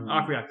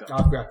 arc reactor.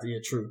 arc reactor. Yeah,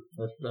 true.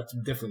 That's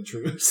definitely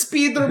true.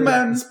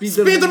 Spiderman.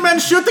 Spiderman. Spiderman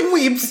shooting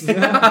whips.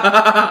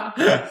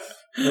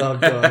 Oh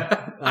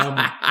god.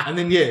 And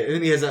then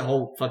he has that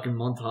whole fucking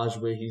montage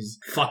where he's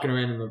fucking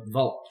around in the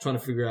vault trying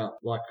to figure out,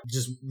 like,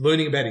 just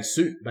learning about his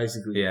suit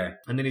basically. Yeah.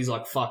 And then he's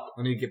like, fuck,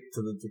 I need to get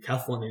to the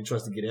decathlon, and he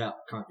tries to get out.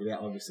 Can't get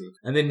out, obviously.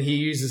 And then he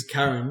uses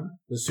Karen,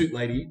 the suit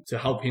lady, to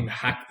help him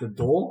hack the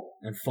door,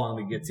 and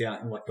finally gets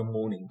out in like the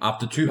morning.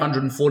 After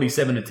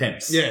 247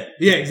 attempts. Yeah,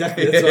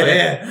 exactly. That's right.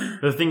 Yeah.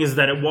 The thing is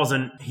that it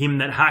wasn't him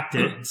that hacked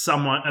it.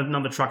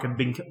 Another truck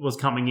was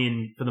coming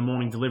in for the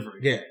morning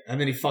delivery. Yeah.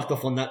 And then he fucked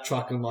off on that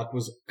truck and like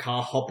was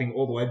car hopping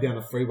all the way down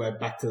the freeway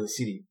back to the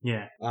city.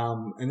 Yeah.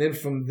 And then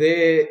from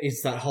there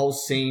is that whole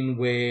scene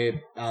where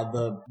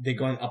they're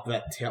going up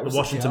that tower. The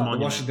Washington Monument.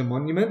 The Washington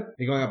Monument.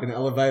 They're going up in the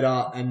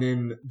elevator, and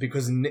then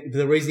because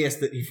the reason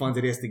he finds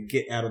that he has to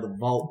get out of the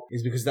vault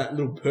is because that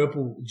little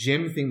purple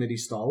gem thing that he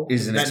stole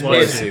Is an that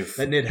explosive.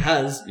 That Ned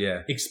has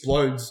Yeah.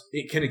 explodes.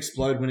 It can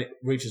explode when it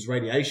reaches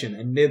radiation,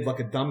 and Ned, like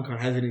a dumb cunt,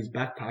 has it in his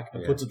backpack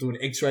and puts it through an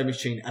X-ray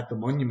machine at the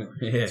monument,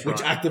 Yeah. which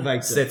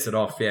activates it. Sets it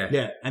off, yeah.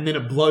 Yeah, and then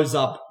it blows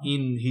up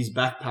in his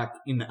backpack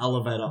in the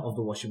elevator of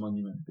the Washington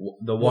Monument.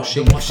 The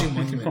Washington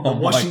Monument. Oh The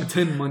my-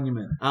 Washington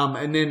Monument.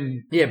 And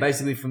then, yeah,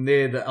 basically from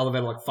there, the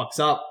elevator like fucks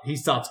up.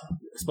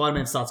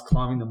 Spider-Man starts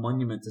climbing the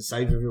monument to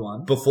save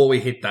everyone. Before we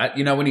hit that,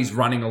 you know when he's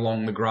running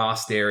along the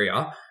grassed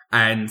area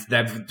and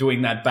they're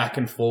doing that back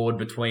and forward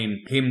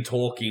between him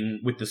talking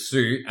with the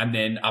suit and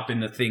then up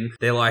in the thing,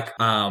 they're like,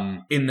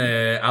 in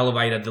the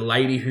elevator, the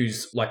lady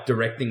who's like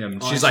directing them,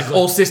 she's like,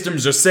 all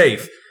systems are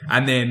safe.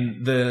 And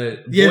then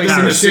the voice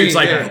in the suit's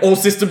like, all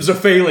systems are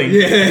failing.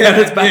 Yeah.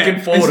 And it's back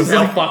and forward And of she's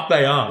how like- fucked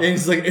they are. And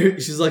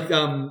she's like,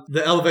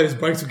 the elevator's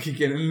brakes will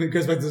kick in, and then it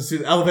goes back to the suit.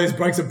 The elevator's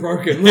brakes are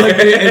broken. Like,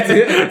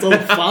 it's all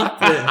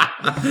fucked. Yeah.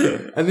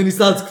 And then he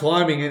starts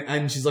climbing,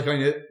 and she's like,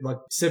 only like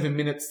 7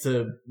 minutes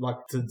to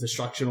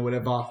destruction or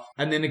whatever.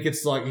 And then he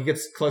gets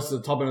close to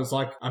the top, and it's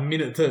like a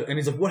minute and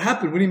he's like, what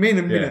happened? What do you mean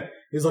a minute?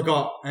 He's like,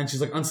 oh, and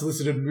she's like,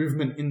 unsolicited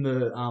movement in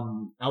the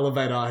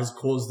elevator has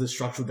caused the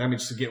structural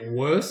damage to get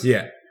worse.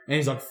 Yeah. And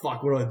he's like,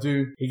 fuck, what do I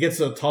do? He gets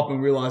to the top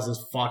and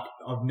realizes, fuck,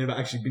 I've never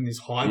actually been this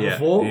high Yeah,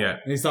 before. yeah.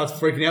 And he starts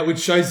freaking out, which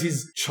shows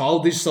his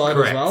childish side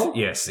Correct. as well.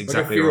 Yes, Like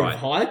exactly a fear right. of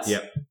heights.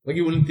 Yep. Like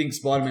you wouldn't think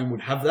Spider-Man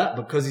would have that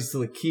because he's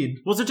still a kid.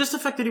 Was it just the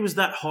fact that he was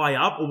that high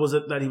up, or was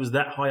it that he was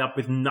that high up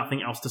with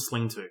nothing else to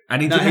sling to?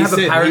 And he No, didn't have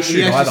a parachute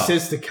he actually either.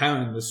 says to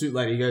Karen, the suit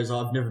lady, he goes,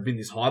 I've never been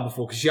this high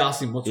before. Because she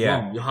asked him, what's Yeah.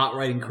 wrong? Your heart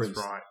rate increased.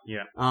 That's right.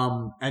 Yeah.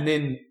 And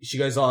then she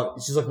goes,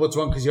 she's like, what's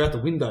wrong? Because you're at the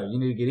window. You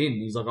need to get in.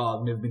 And he's like,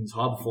 I've never been this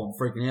high before. I'm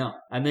freaking out.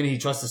 And then he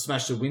tries to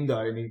smash the window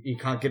and he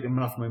can't get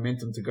enough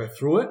momentum to go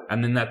through it.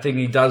 And then that thing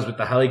he does with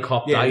the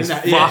helicopter Yeah, is then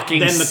that- yeah, fucking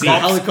Then the sick.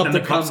 helicopter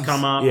cops comes-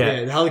 come up.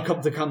 Yeah. The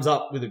helicopter comes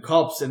up with the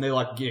cops and they're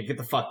like, yeah, get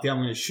the fuck down.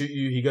 I'm going to shoot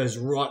you. He goes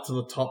right to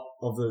the top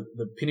of the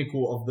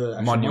pinnacle of the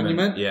actual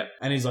monument. Yeah.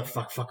 And he's like,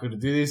 fuck, I'm going to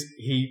do this.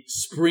 He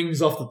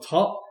springs off the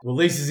top,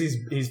 releases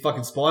his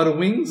fucking spider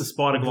wings. The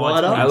spider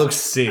glider. That looks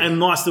sick. And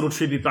nice little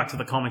tribute back to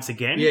the comics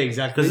again. Yeah,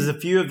 exactly. Because there's a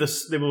few of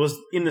there was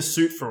in the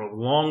suit for a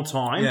long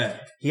time. Yeah.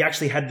 He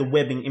actually had the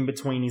webbing in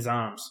between his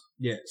arms.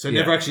 Yeah. So it Yeah.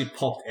 never actually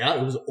popped out.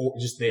 It was all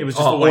just there. It was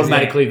just Oh, always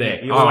automatically there. there.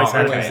 Yeah, he always Oh,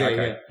 had always it. there,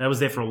 okay. yeah. That was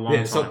there for a long Yeah,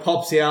 time. so it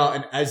pops out,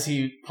 and as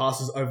he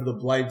passes over the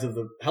blades of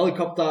the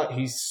helicopter,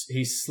 he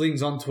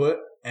slings onto it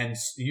and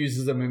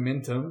uses the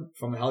momentum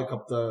from the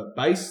helicopter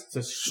base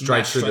to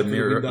Straight smash through the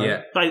mirror. window.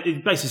 Yeah.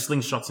 It basically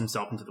slingshots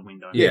himself into the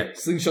window. Yeah,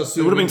 slingshot It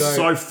through would the have been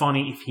window. so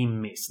funny if he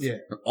missed. Yeah.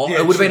 Oh, Yeah,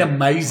 it would have been true.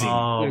 amazing.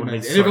 Oh, it would have been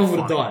and so everyone would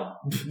have funny.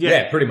 died,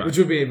 yeah, pretty much. which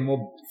would be even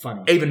more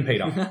funny. Even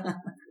Peter.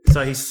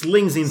 So he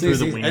slings in through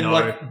the window. And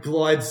like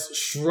glides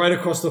straight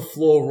across the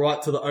floor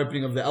right to the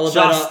opening of the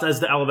elevator. just as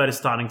the elevator's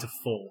starting to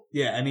fall.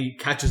 Yeah, and he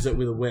catches it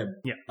with a web.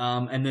 Yeah.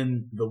 And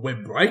then the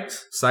web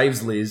breaks,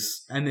 Saves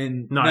Liz. and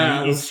then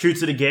No, he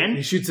shoots it again.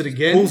 he shoots it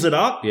again. Pulls it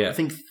up. Yeah. I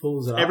think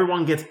Pulls it up.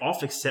 everyone gets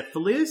off except for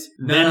Liz.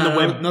 No, Then no, the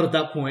web. not at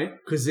that point,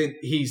 because then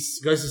he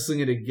goes to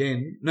sling it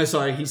again. No,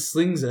 sorry, he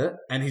slings it,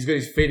 and he's got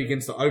his feet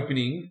against the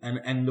opening,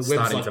 and the web's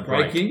Starting like to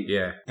break. breaking.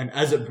 Yeah. And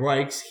as it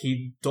breaks,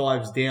 he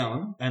dives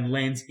down and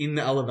lands in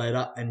the elevator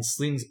elevator and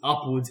slings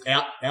upwards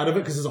out of it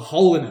because there's a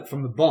hole in it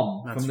from the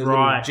bomb, That's from the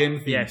right. little gem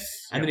thing. Yes.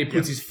 And then he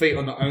puts his feet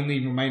on the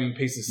only remaining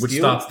piece of steel. Which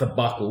starts to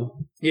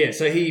buckle. Yeah,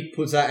 so he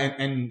puts that,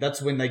 and that's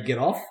when they get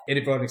off,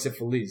 everyone except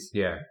for Liz.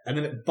 Yeah. And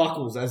then it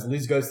buckles as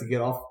Liz goes to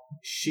get off.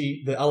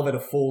 The elevator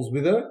falls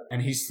with her,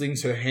 and he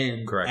slings her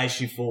hand Correct. as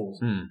she falls.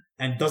 Hmm.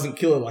 And doesn't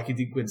kill her like he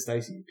did Gwen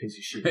Stacy, you piece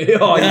of shit.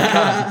 Oh, you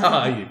can't.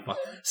 Oh, you fuck.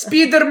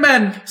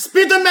 Spider-Man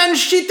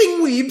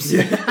shitting weeps.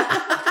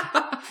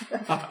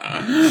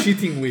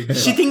 Shitting weed.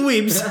 Shitting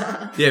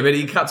weebs. Yeah, but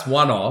he cuts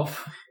one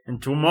off. And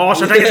two more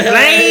shall take its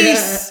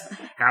place.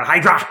 Hell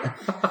Hydra.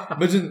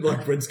 Imagine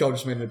like Red Skull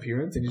just made an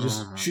appearance and he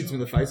just shoots him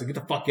in the face like, get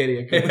the fuck out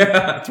of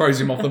here. Throws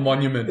him off the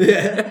monument.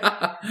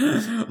 Yeah.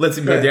 Lets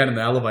him go down in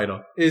the elevator.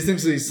 He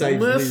essentially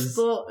saves Liz.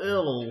 Mr.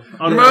 Ill.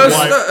 I don't know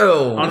why. Mr.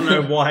 Ill. I don't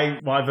know why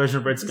my version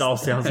of Red Skull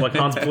sounds like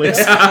Hans Blix.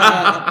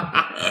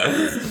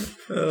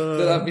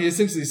 But, he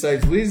essentially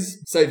saves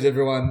Liz, saves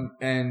everyone,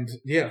 and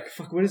yeah,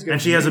 fuck, where does it go?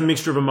 And she has a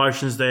mixture of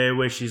emotions there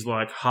where she's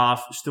like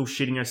half still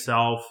shitting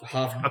herself,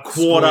 half a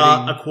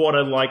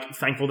quarter like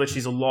thankful that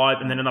she's alive,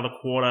 and then another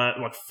quarter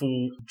like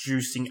full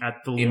juicing at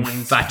the loins.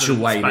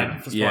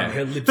 Infatuated. For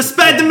Yeah. For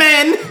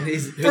Spider-Man!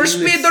 For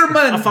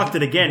Spider-Man! I fucked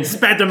it again.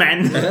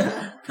 Spider-Man!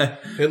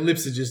 Her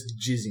lips are just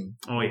jizzing.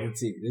 Oh, yeah.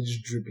 That's it. They're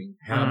just dripping.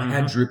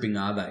 How dripping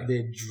are they?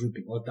 They're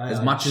dripping. Like they As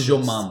are much as your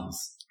just-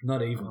 mum's.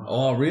 Not even.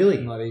 Oh, really?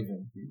 Not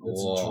even.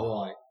 It's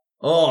Oh. dry.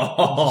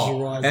 Oh,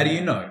 Dry as how do a-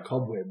 you know?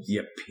 Cobwebs.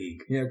 You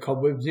pig. You know,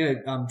 cobwebs. You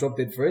know, Drop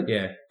Dead Fred?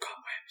 Yeah.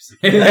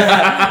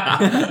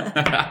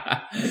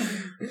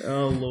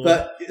 Oh, Lord.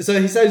 But, so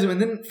he saves him, and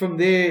then from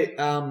there, It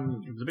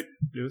was a bit.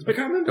 I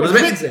can't remember It was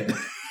what a happens there.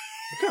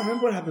 I can't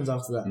remember what happens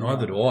after that.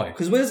 Neither do I.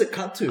 Because where does it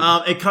cut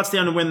to? It cuts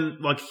down to when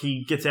like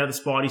he gets out of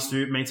the Spidey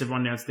suit, meets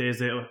everyone downstairs.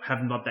 They're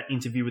having like that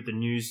interview with the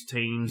news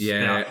teams.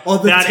 Yeah.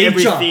 About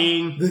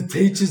everything. The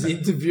teacher's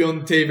interview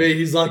on TV.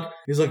 He's like,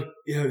 you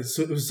know,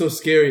 it was so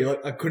scary.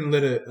 Like, I couldn't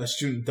let a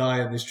student die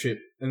on this trip.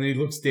 And then he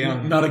looks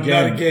down. Not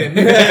again.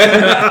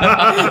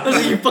 I was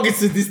like, you fucking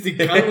sadistic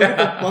cunt. What the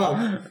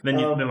fuck? Then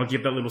you like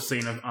give that little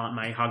scene of Aunt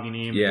May hugging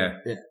him. Yeah.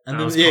 Yeah, That and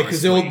then, was yeah, kinda because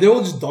sweet. they're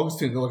all just dogs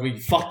to him. They're like, well, you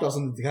fucked us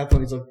on the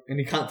decathlon. He's like, and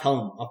he can't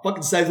tell him. I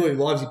fucking saved all your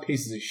lives, you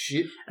pieces of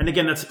shit. And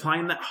again, that's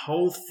playing that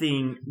whole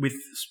thing with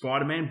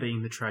Spider-Man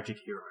being the tragic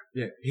hero.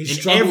 Yeah, he In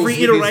struggles every with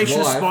his iteration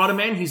of life.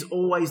 Spider-Man, he's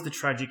always the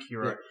tragic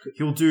hero. Yeah.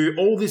 He'll do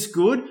all this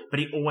good, but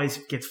he always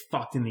gets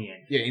fucked in the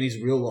end. Yeah, in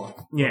his real life.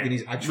 Yeah, Like in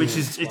his actual which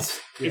is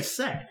life. it's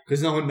sad.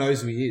 Because no one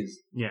knows who he is.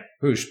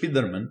 Who?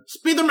 Spiderman?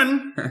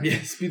 Spider-Man. Yeah,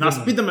 No,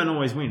 Spider-Man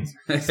always wins.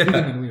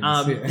 Spiderman wins.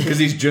 Yeah. Because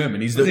he's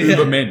German. He's the Yeah.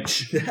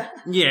 Ubermensch.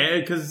 Yeah,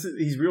 because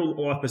his real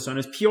life persona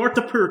is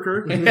Piotr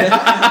Perker.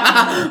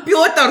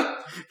 Piotr!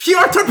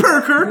 Piotr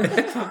Perker.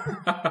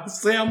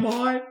 Sam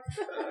high.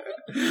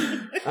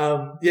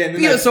 Yeah,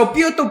 and then So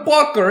Piotr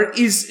Parker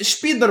is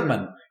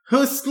Spiderman.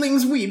 Who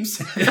slings weebs?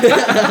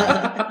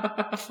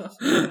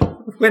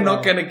 We're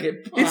not gonna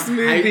get this I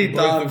movie hate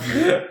both done. of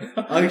you.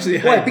 I actually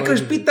hate Why? both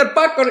Because of you. Peter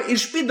Parker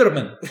is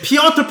Spiderman.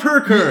 Piotr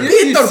Perker. You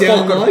Peter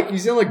sound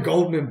Parker. like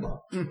Goldmember.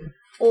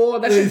 Oh,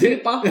 that's a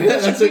keeper.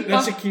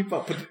 That's a keeper.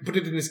 Put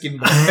it in the skin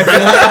bar.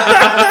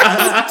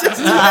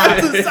 Just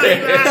had to say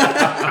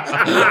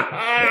that.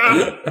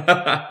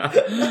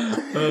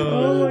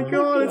 Oh my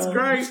god, it's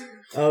great.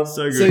 So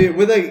good. So yeah,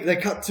 where they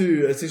cut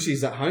to essentially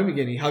he's at home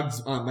again. He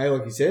hugs Aunt May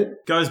like he said.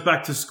 Goes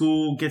back to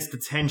school, gets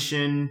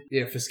detention,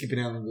 Yeah, for skipping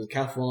out on the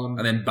decathlon.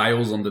 And then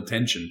bails on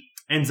detention.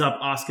 ends up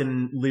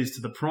asking Liz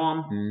to the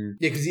prom.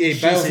 Yeah, because he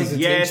She bails on says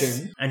yes,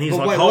 detention. and he's But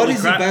like, wait, why holy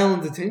does crap. he bail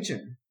on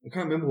detention? I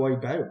can't remember why he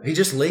bailed. He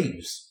just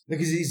leaves.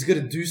 Because he's got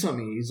to do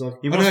something. He's like,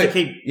 He wants to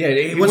keep... Yeah,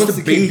 he, He wants, wants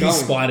to to be keep his going.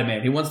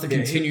 Spider-Man. He wants to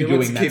continue he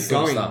wants doing to that keep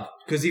sort of going. stuff.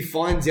 Because he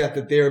finds out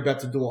that they're about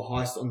to do a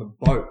heist on the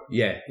boat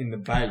Yeah. in the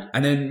bay.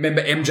 And then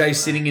remember MJ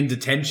sitting in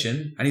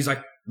detention and he's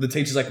like, the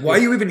teacher's like, why are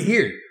you even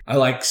here? I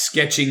like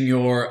sketching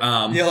your,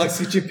 Yeah, like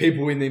switching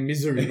people in their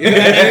misery.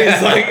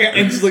 It's like,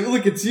 and she's like,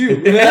 look, it's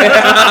you.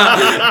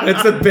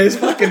 That's the best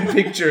fucking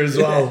picture as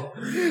well.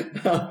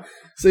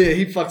 So yeah,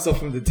 he fucks off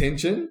from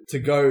detention to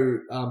go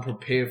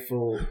prepare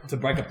to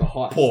break up the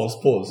heist.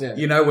 Pause. Yeah.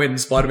 You know when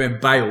Spider-Man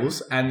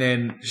bails and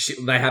then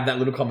they have that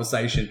little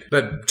conversation.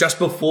 But just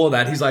before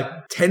that, he's like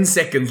 10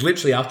 seconds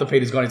literally after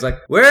Peter's gone. He's like,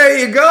 where are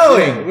you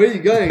going? Yeah, where are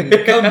you going?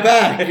 Come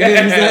back.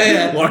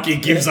 Yeah. Like he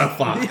gives a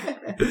fuck.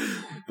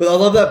 But I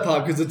love that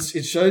part because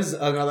it shows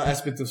another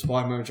aspect of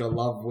Spider-Man which I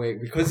love where,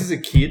 because he's a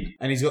kid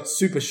and he's got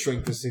super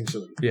strength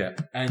essentially. Yeah.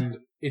 And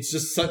it's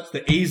just such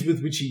the ease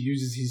with which he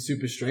uses his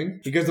super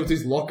strength. He goes up to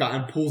his locker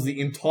and pulls the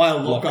entire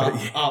locker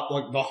Yeah. up,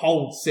 like the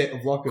whole set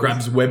of lockers.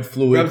 Grabs web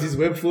fluid. Grabs his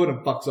web fluid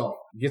and fucks off.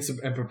 Gets him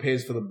and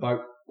prepares for the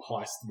boat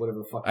heist, whatever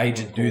the fuck.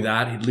 Agent do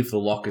that. He'd lift the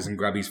lockers and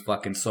grab his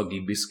fucking soggy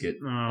biscuit.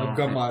 I Oh.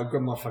 grab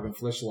my fucking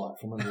flashlight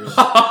from under it.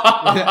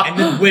 And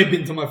then web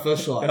into my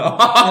flashlight.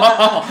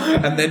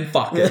 And then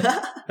fuck it.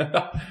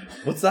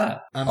 What's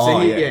that? So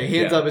he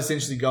ends up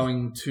essentially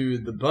going to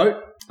the boat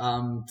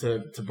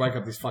to break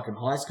up this fucking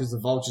heist because the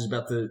Vulture's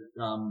about to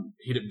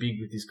hit it big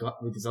with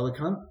this other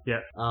cunt. Yeah.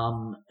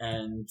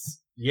 And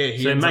Yeah,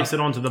 So he makes it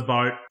onto the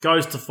boat,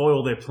 goes to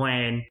foil their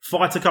plan,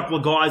 fights a couple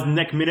of guys,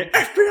 next minute,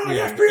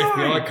 FBI,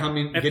 FBI come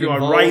in, get FBI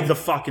involved. raid the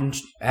fucking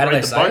How do raid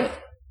they the say boat. it?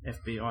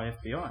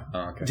 FBI. Oh,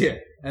 okay. Yeah,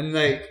 and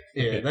they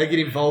get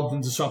involved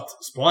and disrupt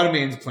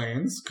Spider-Man's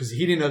plans because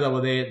he didn't know they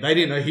were there. They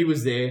didn't know he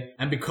was there,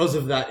 and because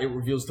of that, it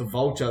reveals to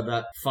Vulture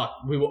that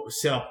we were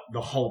set up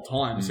the whole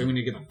time. So we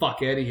need to get the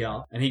fuck out of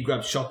here. And he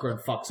grabs Shocker and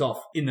fucks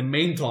off. In the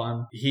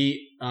meantime,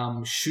 he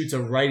shoots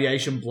a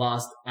radiation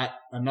blast at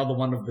another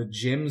one of the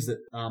gems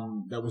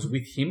that was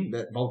with him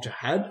that Vulture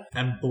had,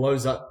 and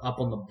blows up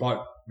on the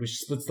boat, which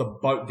splits the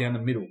boat down the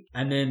middle.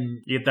 And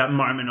then You get that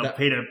moment of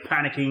Peter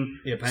panicking,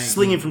 panicking.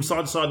 slinging from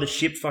side to side of the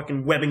ship,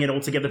 fucking webbing it all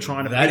together,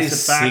 trying to That piece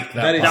is it back. sick.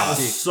 That is That was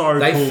sick. so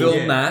They cool.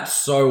 filmed that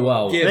so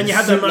well. Yeah, Then you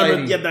have the that suit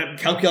moment, lady that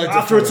calculates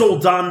after it it's for all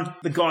done,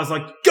 the guy's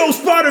like, "Go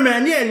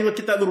Spider-Man!" Yeah, and you look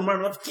at that little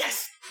moment, like,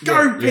 "Yes,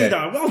 go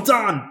Peter, well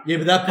done." Yeah,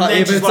 but that And part,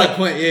 then but she's it's like, that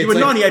point, "You were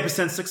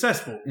 98%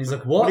 successful." And he's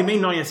like, What what? do you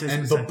mean 98%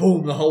 And successful?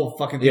 boom, the whole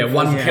fucking thing Yeah,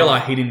 one falls pillar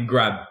down. he didn't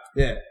grab.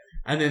 Yeah.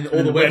 And then all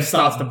And the web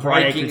starts to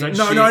break. breaking. It's like, and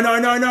no, shit.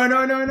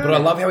 no. But I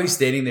love how he's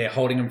standing there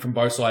holding him from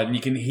both sides, and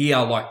you can hear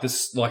like the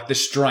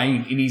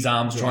strain in his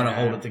arms trying to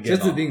hold it together.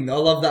 That's the thing. I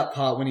love that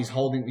part when he's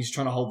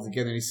trying to hold it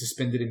together and he's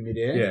suspended in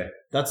midair. Yeah.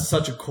 That's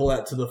such a call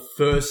out to the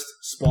first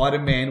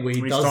Spider-Man where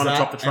he When he's does trying to that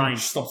stop the train. and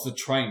stops the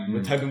train.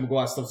 When Tobey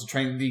Maguire stops the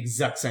train in the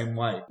exact same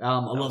way. I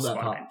love that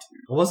part. Spider-Man 2.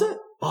 What was it?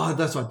 Oh,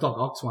 that's right. Doc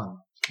Ock's one.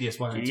 Yes,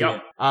 Spider-Man 2.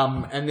 Yep.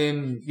 And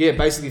then,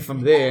 basically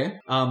from there,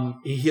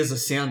 he hears a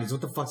sound. He's,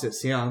 what the fuck's that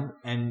sound?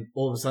 And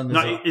all of a sudden,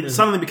 No, it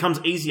suddenly becomes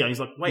easier. He's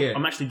like, "Wait, Yeah.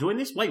 I'm actually doing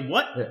this? Wait,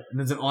 what?" Yeah. And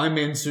there's an Iron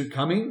Man suit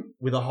coming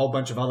with a whole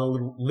bunch of other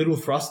little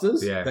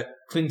thrusters Yeah. that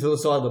cling to the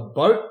side of the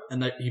boat,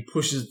 and he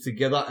pushes it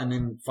together and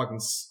then fucking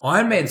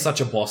Iron Man's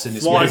such a boss in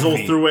this Flies all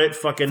movie. through it,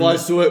 fucking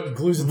flies through it,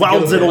 glues it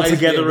welds together, it all laser,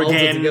 together welds it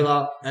again.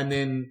 together, and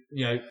then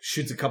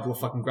shoots a couple of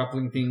fucking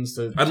grappling things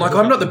to. And like,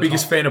 I'm not the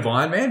biggest fan of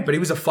Iron Man, but he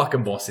was a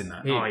fucking boss in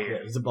that. Oh, yeah.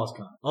 He's a boss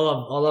cunt. I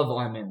love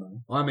Iron Man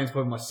though. Iron Man's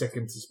probably my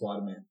second to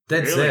Spider-Man.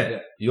 That's Really? it.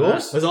 Yeah.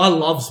 Yours? Because I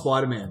love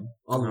Spider-Man.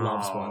 I love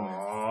Oh, Spider-Man.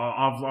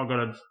 I've got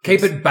to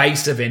Keep it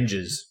base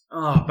Avengers.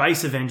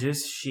 base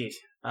Avengers. Shit.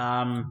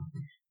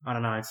 I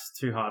don't know. It's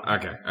too hard.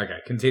 Okay.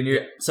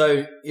 Continue.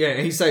 So,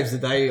 he saves the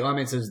day. Iron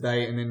Man saves the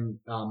day and then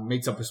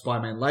meets up with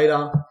Spider-Man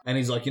later. And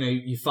he's like,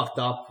 you fucked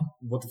up.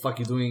 What the fuck are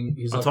you doing?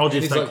 He's I like, told you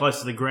to and he's stay like, close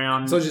to the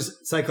ground. So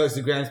just stay close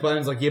to the ground.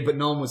 Spider-Man's like, yeah, but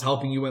no one was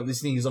helping. You weren't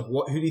listening. He's like,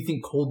 what? Who do you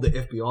think called the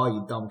FBI,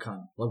 you dumb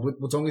cunt? Like,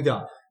 what's wrong with you?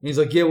 And he's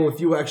like, yeah, well,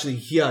 if you were actually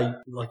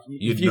here, like,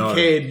 You'd if you know.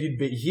 cared, you'd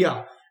be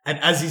here. And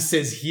as he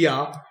says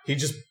here, he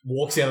just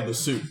walks out of the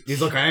suit.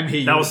 He's like, I am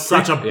here. that was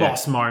such a Yeah.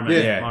 boss moment.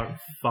 Yeah. Like,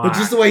 fuck. But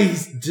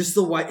just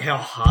the way how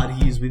hard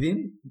he is with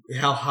him,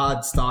 how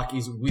hard Stark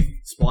is with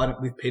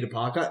Peter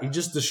Parker, he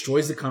just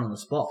destroys the cunt on the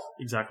spot.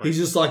 Exactly. He's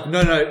just like,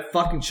 no,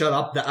 fucking shut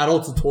up. The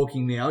adults are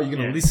talking now. You're going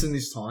to Yeah. listen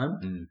this time.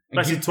 And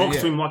Basically give- talks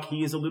yeah. to him like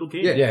he is a little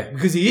kid. Yeah, Yeah.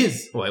 because he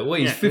is. Well,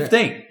 he's Yeah.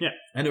 15.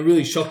 And it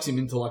really shocks him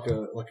into like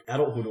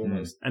adulthood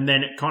almost. And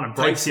then it kind of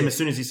breaks Takes him it. as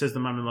soon as he says the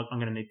moment, like, "I'm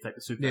going to need to take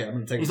the suit back." Yeah, I'm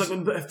going to take He's this-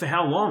 like, "But for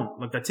how long?"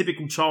 Like that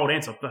typical child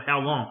answer, "For how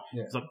long?"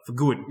 Yeah. He's like, "For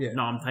good." Yeah.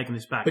 No, I'm taking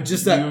this back. But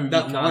just You that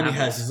can't line he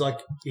have has it. is like,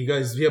 he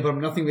goes, yeah, but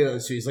I'm nothing without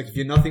the suit. He's like, if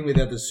you're nothing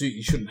without the suit,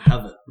 you shouldn't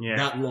have it. Yeah.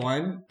 That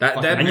line. That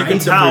fucking- And you made can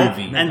the tell,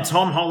 movie. and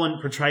Tom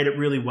Holland portrayed it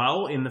really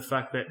well in the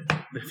fact that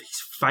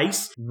his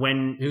face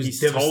when He was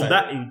he's told devastated.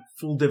 that, in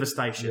full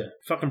devastation. Yeah.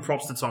 Fucking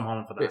props to Tom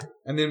Holland for that. Yeah.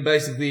 And then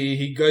basically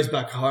he goes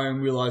back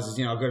home, realizes,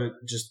 I've got to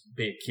just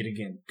be a kid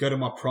again. Go to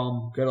my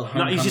prom, go to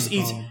homecoming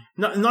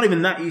prom. Not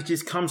even that. He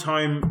just comes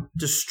home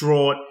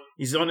distraught.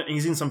 He's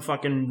in some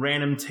fucking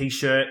random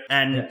t-shirt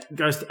and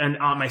goes to, and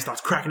Aunt May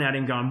starts cracking out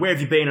him going, "Where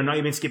have you been? I know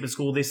you've been skipping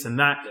school, this and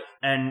that."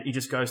 And he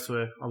just goes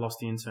to I lost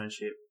the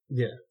internship.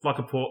 Yeah. Like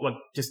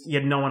he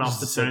had no one else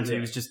Just to turn to. yeah.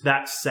 He was just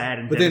that sad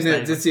and But then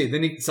devastated. that's it.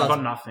 Then he I've starts,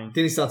 got nothing.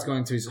 then he starts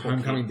going to his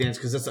homecoming dance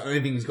because that's the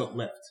only thing he's got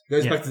left. He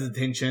goes Yeah. back to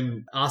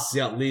detention, asks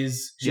out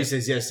Liz. She Yeah.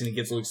 says yes, and he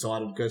gets all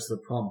excited, goes to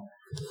the prom.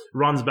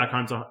 Runs back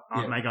home to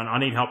Aunt May going, I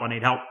need help.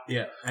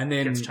 Yeah. And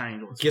then Gets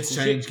changed. gets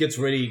Bullshit. changed, gets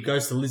ready,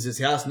 goes to Liz's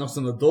house, knocks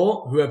on the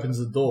door. Who opens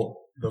the door?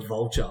 The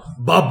Vulture.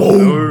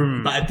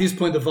 Boom. But at this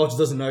point, the Vulture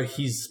doesn't know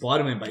he's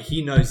Spider-Man, but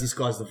he knows this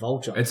guy's the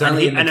Vulture. It's And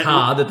only he- in the and it-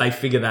 car that they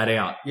figure that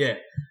out. Yeah.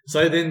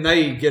 So then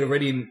they get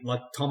ready and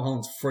like Tom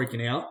Holland's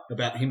freaking out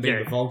about him being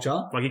Yeah. the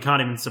Vulture. Like, he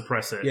can't even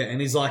suppress it. Yeah,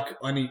 and he's like,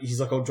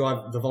 I'll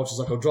drive, the Vulture's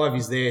like, I'll drive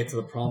you there to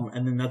the prom.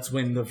 And then that's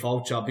when the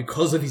Vulture,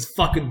 because of his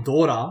fucking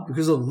daughter,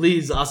 because of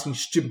Liz asking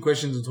stupid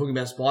questions and talking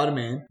about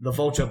Spider-Man, the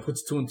Vulture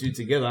puts two and two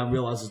together and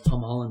realizes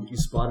Tom Holland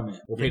is Spider-Man.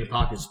 Or Peter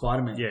Parker is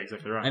Spider-Man. Yeah,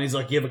 exactly right. And he's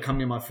like, you ever come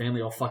near my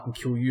family, I'll fucking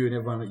kill you and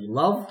everyone that you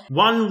love.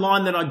 One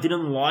line that I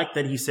didn't like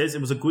that he says,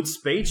 it was a good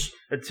speech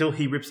until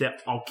he rips out,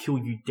 "I'll kill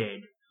you dead."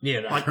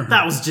 Yeah, Like,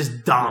 that was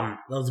just dumb.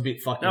 that was a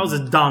bit fucking. That was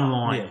a dumb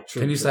line. Yeah,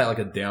 true. Can you say it like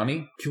a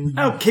Downey?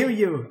 I'll kill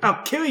you.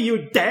 I'll kill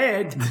you,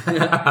 Dad.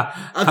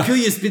 I'll kill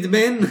you,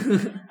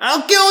 Spider-Man.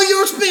 I'll kill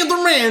you,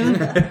 Spider-Man.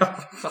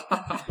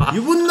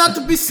 You will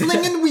not be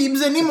slinging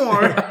weebs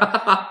anymore.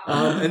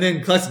 And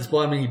then classic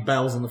Spider-Man, he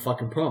bails on the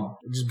fucking prom.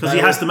 Because he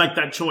has to make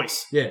that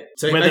choice. Yeah.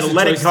 So he Whether makes to the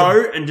let it choice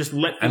go and just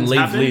let And things leave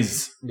happen,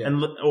 Liz. Yeah.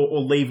 and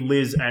or leave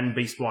Liz and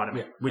be Spider-Man.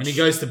 Yeah. Which, And he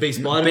goes to be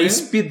Spider-Man. Be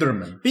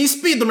Spiderman. be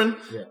Spider-Man.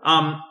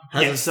 Yeah.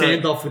 Has so a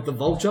standoff with the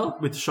Vulture.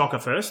 with Shocker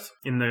first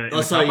in the Oh,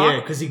 car sorry, park. yeah,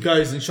 because he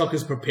goes and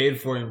Shocker's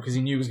prepared for him because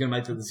he knew he was going to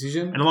make the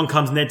decision. And along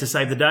comes Ned to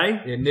save the day.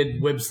 Yeah, Ned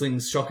web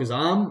slings Shocker's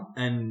arm,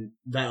 and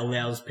that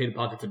allows Peter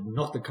Parker to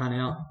knock the cunt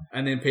out.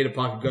 And then Peter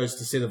Parker goes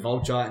to see the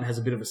Vulture and has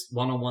a bit of a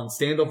one-on-one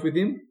standoff with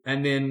him.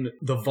 And then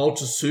the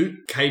Vulture suit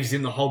caves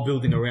in the whole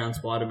building around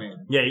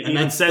Spider-Man. Yeah, And he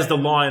that's says the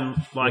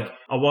line like,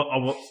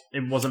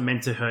 "It wasn't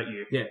meant to hurt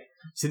you." Yeah.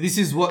 So this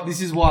is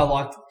why I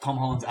liked Tom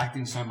Holland's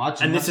acting so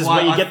much. And this that's is why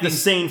where you I get the think-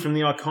 scene from the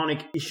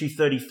iconic issue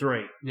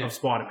 33 Yeah. of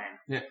Spider-Man.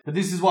 Yeah, but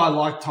this is why I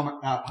like Tom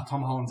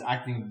Holland's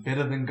acting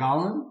better than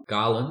Garland.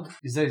 Garland.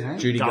 Is that his name?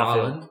 Judy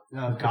Garfield.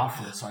 Garland.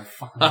 Garfield. Sorry,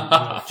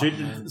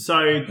 fucking.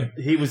 So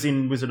he was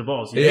in Wizard of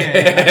Oz.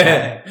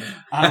 Yeah.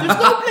 Um, There's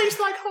no place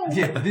like home.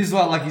 yeah, but this is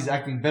why I like his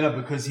acting better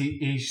because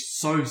he's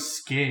so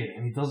scared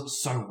and he does it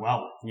so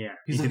well. Yeah,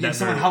 He's he like, did yeah, that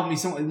someone very-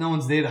 help me. No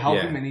one's there to help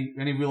Yeah. him, and he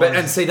But realizes.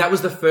 and see, that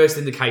was the first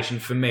indication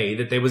for me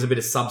that there was a bit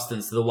of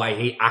substance to the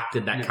way he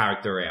acted that Yeah.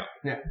 character out.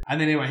 yeah, and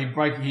then anyway,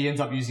 he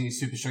ends up using his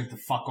super strength to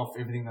fuck off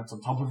everything that's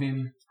on top of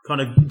him. Kind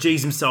of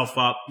G's himself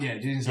up. Yeah,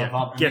 doing himself Yeah,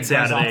 up. And gets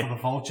then goes out of after there.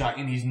 the Vulture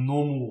in his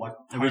normal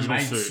Original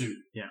homemade suit.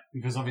 Yeah.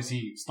 because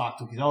obviously Stark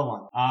took his other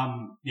one.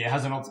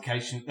 Has an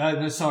altercation.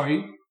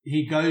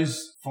 He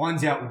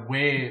finds out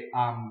where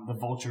the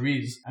Vulture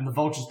is, and the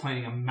Vulture's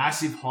planning a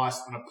massive heist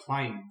on a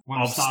plane.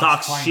 One Of Stark's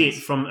Stark's planes.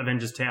 shit from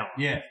Avengers Tower.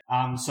 Yeah.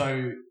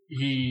 So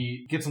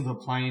he gets onto the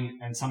plane,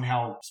 and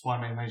somehow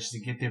Spider-Man manages to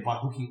get there by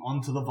hooking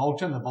onto the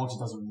Vulture, and the Vulture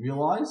doesn't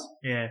realize.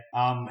 Yeah.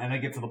 And they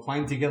get to the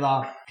plane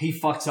together. He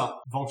fucks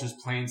up Vulture's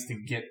plans to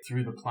get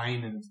through the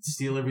plane and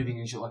steal everything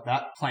and shit like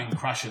that. Plane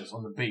crashes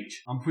on the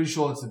beach. I'm pretty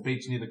sure it's the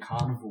beach near the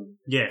carnival.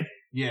 Yeah.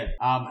 Yeah.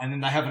 And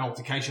then they have an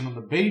altercation on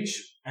the beach,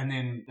 and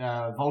then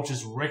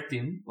Vulture's wrecked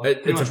him. Pretty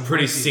It's a much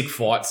pretty wrecked him. sick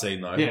fight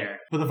scene, though. Yeah,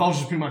 but the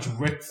Vulture's pretty much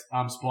wrecked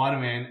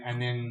Spider-Man, and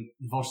then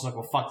the Vulture's like,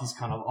 well, fuck this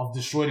cunt. I've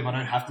destroyed him. I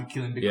don't have to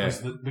kill him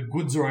because the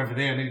goods are over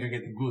there. I need to go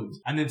get the goods.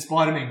 And then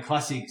Spider-Man,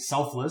 classic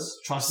selfless,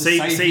 tries to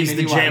save Sees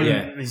him the anyway. gem.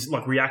 Yeah. He's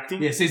like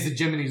reacting. Yeah, sees the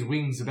gem in his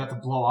wings about to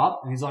blow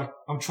up, and he's like,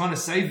 I'm trying to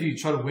save you.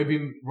 Try to web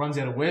him, runs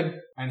out of web,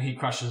 and he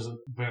crushes,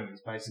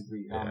 burns,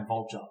 basically,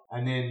 Vulture.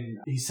 And then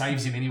he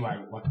saves him anyway,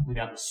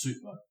 without the suit,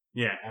 though.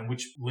 Yeah. And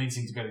which leads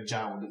him to go to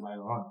jail a bit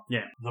later on.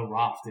 Yeah. The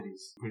raft, it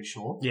is, pretty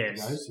sure. Yes.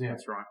 He goes. Yeah.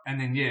 That's right.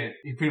 And then,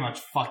 he pretty much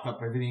fucked up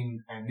everything,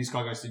 and this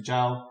guy goes to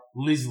jail.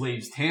 Liz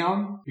leaves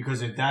town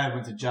because her dad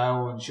went to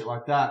jail and shit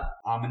like that.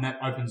 And that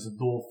opens the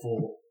door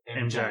for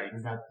MJ.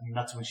 And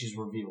that's when she's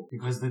revealed.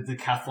 Because the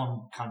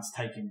decathlon cunts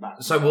take him back.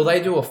 So will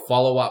they do a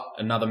follow-up,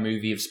 another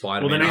movie of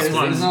Spider-Man? Well, the next There's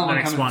one- another the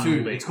next coming one too.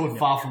 will be- It's called yeah.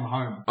 Far From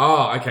Home.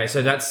 Oh, okay.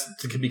 So that's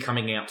could be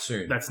coming out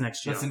soon. That's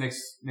next year. That's the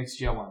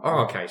next year one.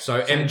 Oh, okay. So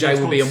So MJ it's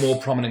will be a called-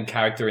 more prominent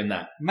character in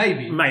that.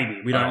 Maybe. Maybe.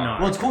 We don't Oh. know.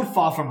 Well, it's called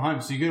Far From Home,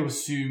 so you got to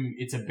assume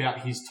it's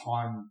about his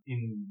time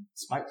in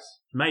space.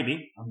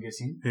 Maybe. I'm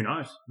guessing. Who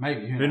knows?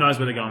 Maybe. Who knows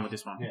where they're going with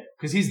this one? Yeah,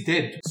 because he's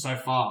dead so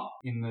far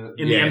in the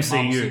In the Marvel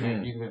MCU.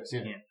 Cinematic Universe.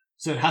 Yeah. Yeah.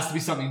 So it has to be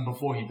something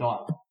before he died.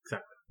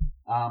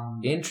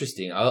 Exactly.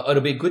 Interesting.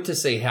 It'll be good to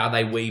see how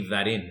they weave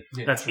that in.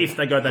 Yeah, That's true. if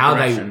they go that How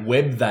direction. they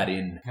web that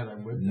in. How they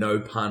web. No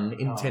pun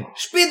intended. Oh.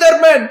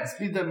 Spider-Man!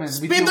 Spider-Man.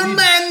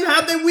 Spider-Man,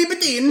 how they whip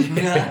it in.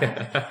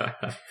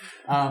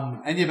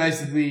 And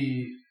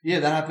basically,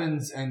 that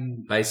happens,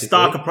 and Basically.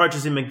 Stark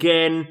approaches him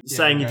again,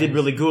 saying you okay. did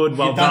really good.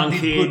 Well you done,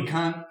 did kid. good,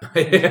 cunt.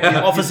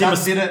 Yeah. Offers you him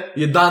done did it.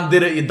 You done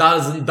did it. You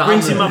done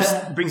brings it. him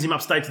up, brings him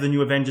upstate to the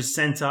new Avengers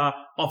Center,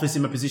 offers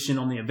him a position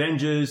on the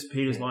Avengers.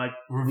 Peter's like,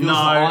 Reveals no, the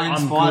Iron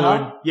I'm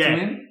Spider good. to Yeah.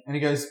 him, and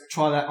he goes,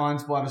 try that Iron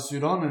Spider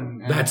suit on,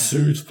 and That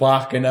suit's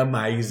fucking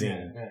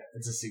amazing. yeah,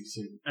 it's a sick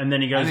suit. And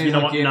then he goes, And you he's know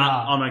like, what? yeah,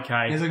 Nah, nah. I'm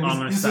okay. He's like, I'm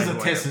going to this stay is a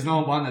away. test. There's no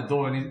one behind that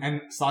door,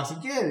 and Stark's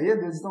like, yeah,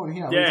 there's no one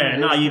here. Yeah,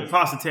 no, you passed.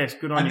 passed the test.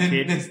 Good on And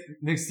you, then kid.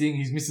 next thing,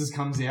 his missus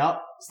comes out.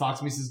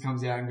 Stark's missus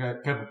comes out and goes,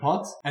 Pepper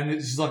Potts. And then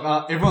she's like,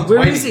 everyone's Where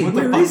waiting. is he? What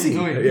the Where fuck is is he he?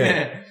 doing? Yeah.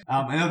 Yeah.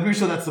 And I'm pretty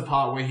sure that's the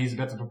part where he's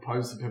about to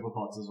propose to Pepper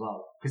Potts as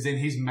well. Because then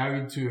he's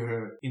married to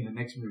her in the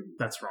next movie.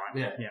 That's right.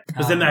 Yeah. Yeah.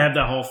 Because then they have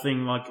that whole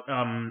thing like,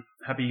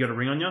 happy you got a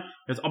ring on you.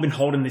 Because I've been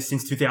holding this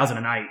since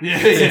 2008. Yeah,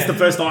 Since yeah. the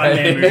first Iron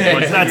Man movie.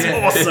 Like, that's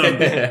Yeah.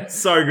 awesome. Yeah.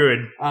 So good.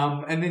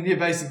 And then,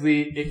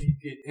 basically,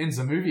 it ends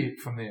the movie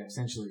from there,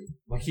 essentially.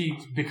 Like, he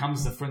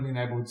becomes the friendly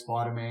neighborhood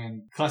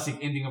Spider-Man. Classic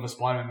ending of a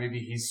Spider-Man movie.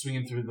 He's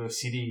swinging through the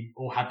city,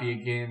 all happy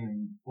again,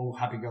 and all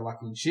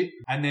happy-go-lucky and shit.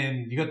 And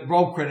then you got the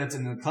roll credits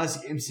and the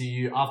classic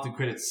MCU after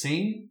credits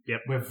scene.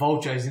 Yep. Where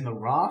Vulture is in the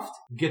raft,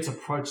 gets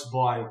approached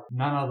by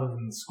none other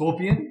than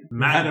Scorpion. Who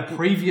Matt- had a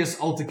previous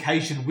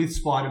altercation with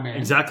Spider-Man.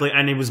 Exactly.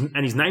 And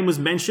his name was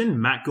mentioned,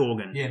 Matt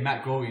Gorgon. Yeah,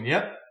 Matt Gorgon,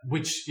 yep.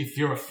 which if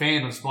you're a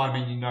fan of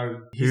Spider-Man, you know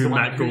he's Who the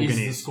one Matt who Gorgon is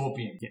the is.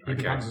 Scorpion. Yeah, He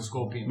okay. becomes the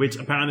Scorpion. Which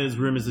apparently there's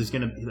rumors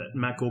that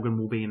Matt Gorgon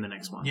will be in the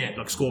next one. Yeah.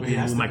 Like He Scorpion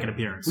has will to make be. an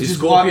appearance. Is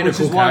Scorpion a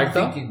cool I'm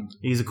character? thinking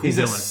He's a cool he's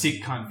villain. a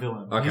sick cunt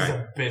villain. Okay. He's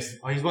the best.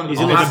 He's one of the He's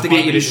I'll in have to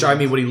get you to show me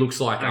villains. what he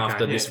looks like Okay.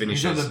 after Yeah, this he's one of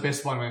finishes. the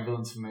best Spider-Man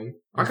villains for me.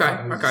 Okay,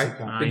 He's a okay. sick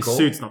cunt. His Cool.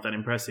 suit's not that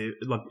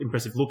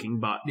impressive looking,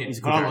 but Yeah, he's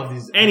a but cool I character. love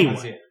his Anyway.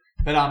 yeah.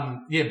 But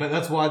but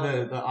that's why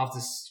the after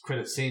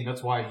credit scene,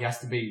 that's why he has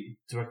to be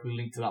directly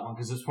linked to that one,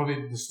 because it's probably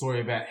the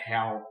story about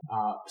how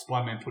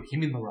Spider-Man put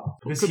him in the role.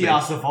 Because could he be.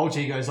 asked the Vulture,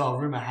 he goes, "Oh,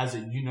 rumor has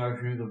it you know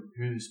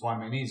who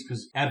Spider-Man is,"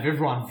 because out of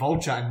everyone,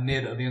 Vulture and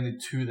Ned are the only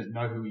two that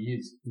know who he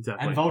is.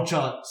 Exactly. And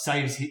Vulture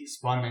saves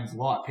Spider-Man's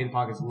life, Peter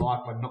Parker's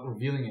life, by not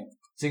revealing it.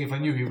 Saying if I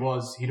knew who he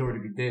was, he'd already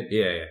be dead.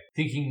 Yeah,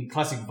 Thinking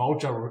classic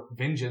Vulture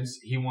vengeance,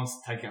 he wants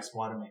to take out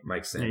Spider-Man.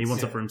 makes sense. Yeah, he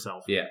wants it for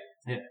himself. Yeah.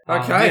 Yeah.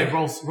 Okay.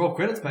 Yeah, roll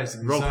credits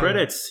basically. Roll So,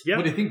 credits. Yeah.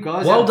 What do you think,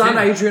 guys? Well Out of done,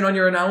 10? Adrian, on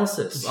your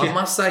analysis. I Yeah.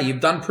 must say, you've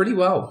done pretty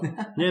well.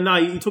 Yeah, no,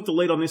 you took the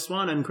lead on this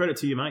one, and credit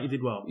to you, mate. You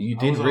did well. You I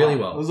did was really alright.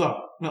 well. It was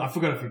alright. No, I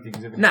forgot a few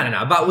things.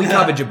 No. But we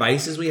covered your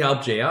bases. We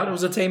helped you out. It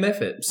was a team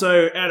effort.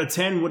 So, out of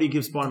 10, what do you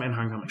give Spider-Man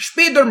Homecoming?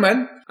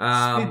 Spider-Man.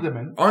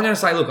 Spider-Man. I'm going to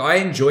say, look, I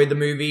enjoyed the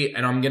movie,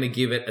 and I'm going to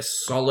give it a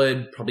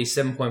solid, probably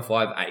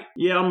 7.58.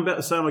 Yeah, I'm about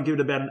to say I'm going to give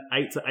it about an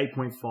 8 to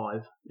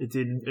 8.5.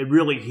 It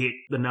really hit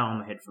the nail on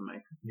the head for me.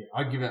 Yeah,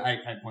 I'd give it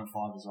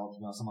 8.5 as well. To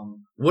be honest.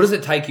 What does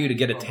it take you to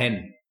get a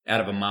 10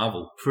 out of a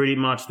Marvel? Pretty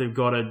much, they've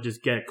got to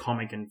just get a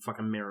comic and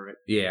fucking mirror it.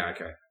 Yeah,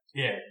 okay.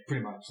 Yeah,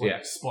 pretty much. Yeah.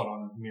 Spot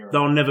on mirror.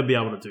 They'll never be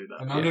able to do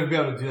that. And I'm going to be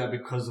able to do that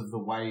because of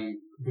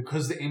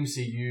because the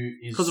MCU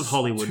is Because of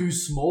Hollywood. too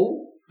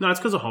small. No, it's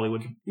because of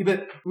Hollywood. Yeah,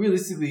 but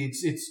realistically,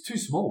 it's too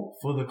small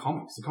for the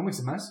comics. The comics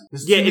are massive.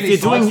 There's Yeah, too if many you're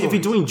side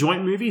doing stories.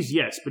 joint movies,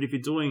 yes, but if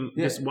you're doing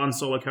Yeah. just one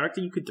solo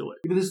character, you could do it.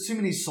 Yeah, but there's too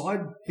many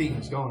side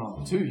things going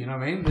on too. You know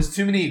what I mean? There's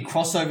too many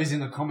crossovers in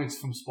the comics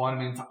from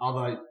Spider-Man to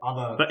other.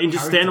 But in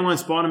just characters. standalone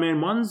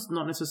Spider-Man ones,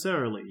 not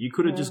necessarily. You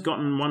could have just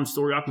gotten one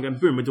story up and gone,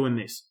 boom, we're doing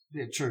this.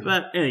 Yeah, true.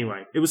 But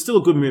anyway, it was still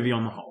a good movie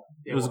on the whole.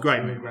 It was a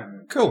great movie.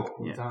 Cool.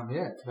 Yeah.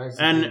 Yeah,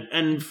 basically.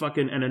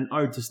 And an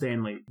ode to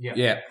Stan Lee.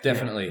 Yeah,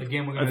 definitely.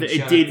 Again, we're I going to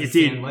thi- it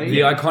did.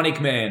 The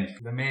iconic man.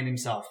 The man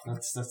himself.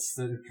 That's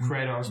the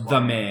creator of The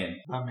Spider-Man.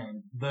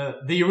 man. The man.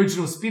 The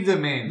original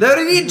Spider-Man. The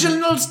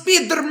original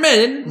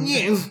Spider-Man.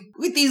 Yes.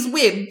 With his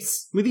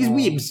webs. With his Oh.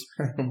 webs.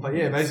 But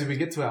yeah, basically we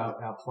get to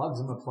our plugs.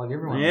 I'm going to plug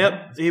everyone.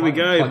 Yep, here we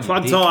go. plug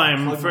Plug your dick.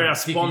 time Plug for my our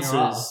dick in your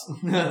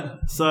sponsors. ass.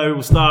 So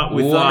we'll start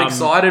with... I'm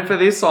excited for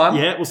this one.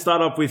 Yeah, we'll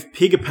start off with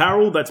Pig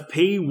Apparel. That's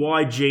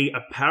PYG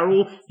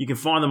Apparel. You can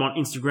find them on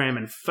Instagram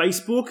and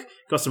Facebook.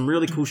 Got some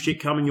really cool shit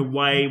coming your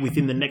way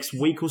within the next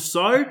week or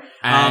so.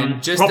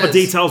 And just proper as-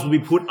 details will be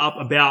put up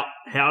about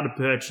how to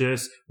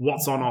purchase,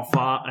 what's on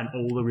offer, and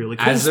all the really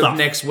cool As stuff. of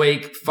next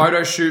week,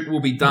 photo shoot will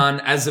be done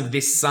as of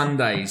this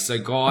Sunday. So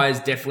guys,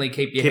 definitely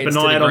keep your Keep heads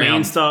an to eye the out on the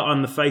ground. Insta,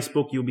 on the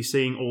Facebook. You'll be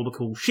seeing all the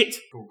cool shit.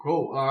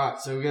 Cool. All right,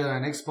 so we got our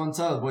next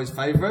sponsor, the boys'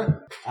 favorite,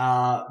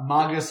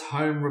 Margus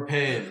Home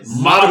Repairs.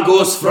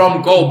 Margos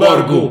from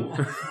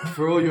Goldbergu.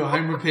 For all your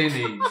home repair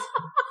needs.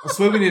 I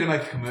swear we need to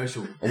make a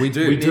commercial. We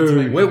do. We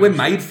do. We're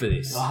made for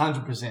this.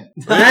 100%.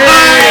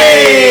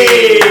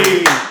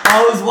 Hey!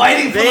 I was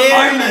waiting for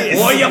There the moment. it is.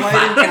 Oh, you I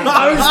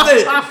was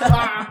waiting fucking for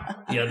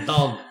posted. You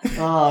dog.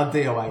 Oh,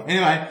 DOA.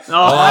 Anyway.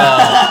 Oh,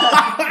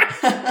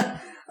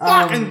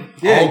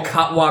 Yeah. I'll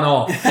cut one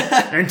off.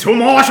 And two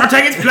more shall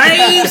take its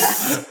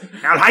place.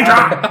 Al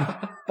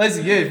Hydra.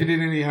 Basically, yeah, if you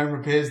need any home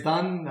repairs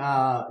done,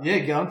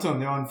 get onto them.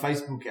 They're on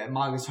Facebook at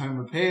Margus Home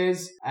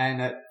Repairs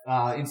and at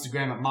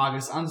Instagram at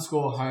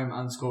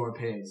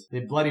Margus_home_repairs.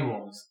 They're bloody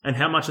walls. And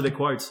how much are the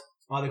quotes?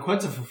 Oh, the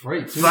quotes are for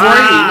free. Too. Fuck.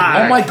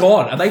 Oh my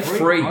god, are they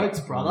free? Quotes,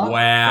 brother.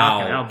 Wow.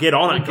 Fucking hell, get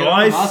on it, Get on,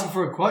 I'm guys. asking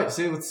for a quote.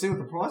 See what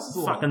the price is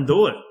all. Fucking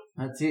do it.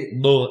 That's it.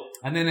 Look.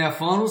 And then our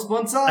final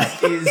sponsor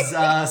is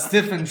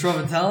Stefan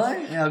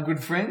Trovatelli, our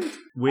good friend.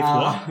 With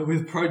what?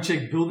 With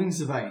Project Building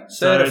Surveying.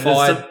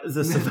 Certified. So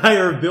the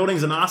surveyor of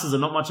buildings and asses and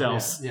not much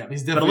else. Yeah,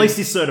 he's But definitely. at least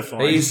he's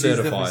certified. He's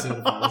definitely certified.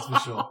 certified, that's for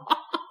sure.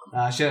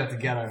 Shout out to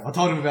Gatto. I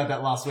told him about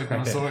that last week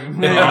when I saw him.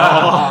 But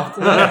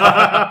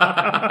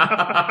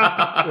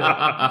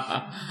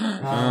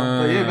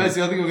yeah,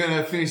 basically, I think we're going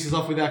to finish this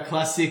off with our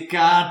classic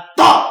dot.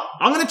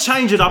 I'm going to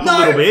change it up a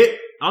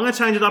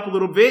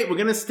little bit. We're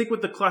going to stick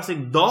with the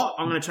classic dot.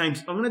 I'm going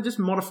to just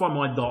modify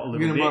my dot a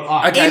little bit.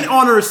 Okay. In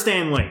honor of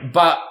Stan Lee.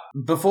 But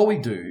before we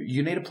do,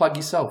 you need to plug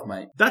yourself,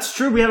 mate. That's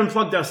true. We haven't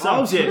plugged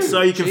ourselves yet. true.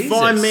 So you can Jesus.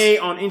 find me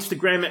on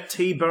Instagram at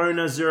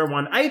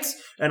tboner018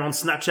 and on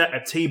Snapchat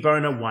at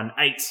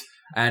tboner18.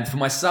 And for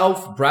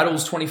myself,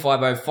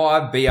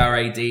 Braddles2505,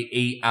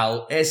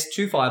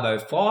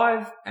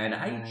 BRADELS2505, and H.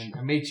 And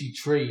Amici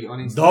Tree on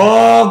Instagram.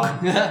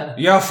 Dog! Yeah,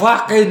 You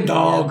fucking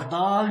dog!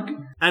 dog.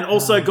 And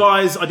also,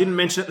 guys, I didn't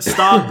mention at the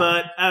start,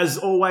 but as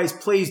always,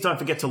 please don't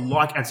forget to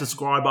like and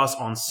subscribe us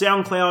on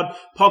SoundCloud,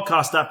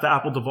 podcast app for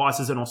Apple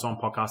devices, and also on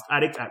Podcast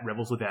Addict at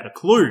Rebels Without a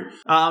Clue.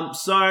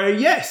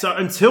 So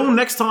until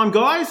next time,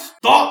 guys,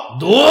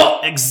 Dog!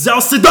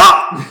 Excelsior!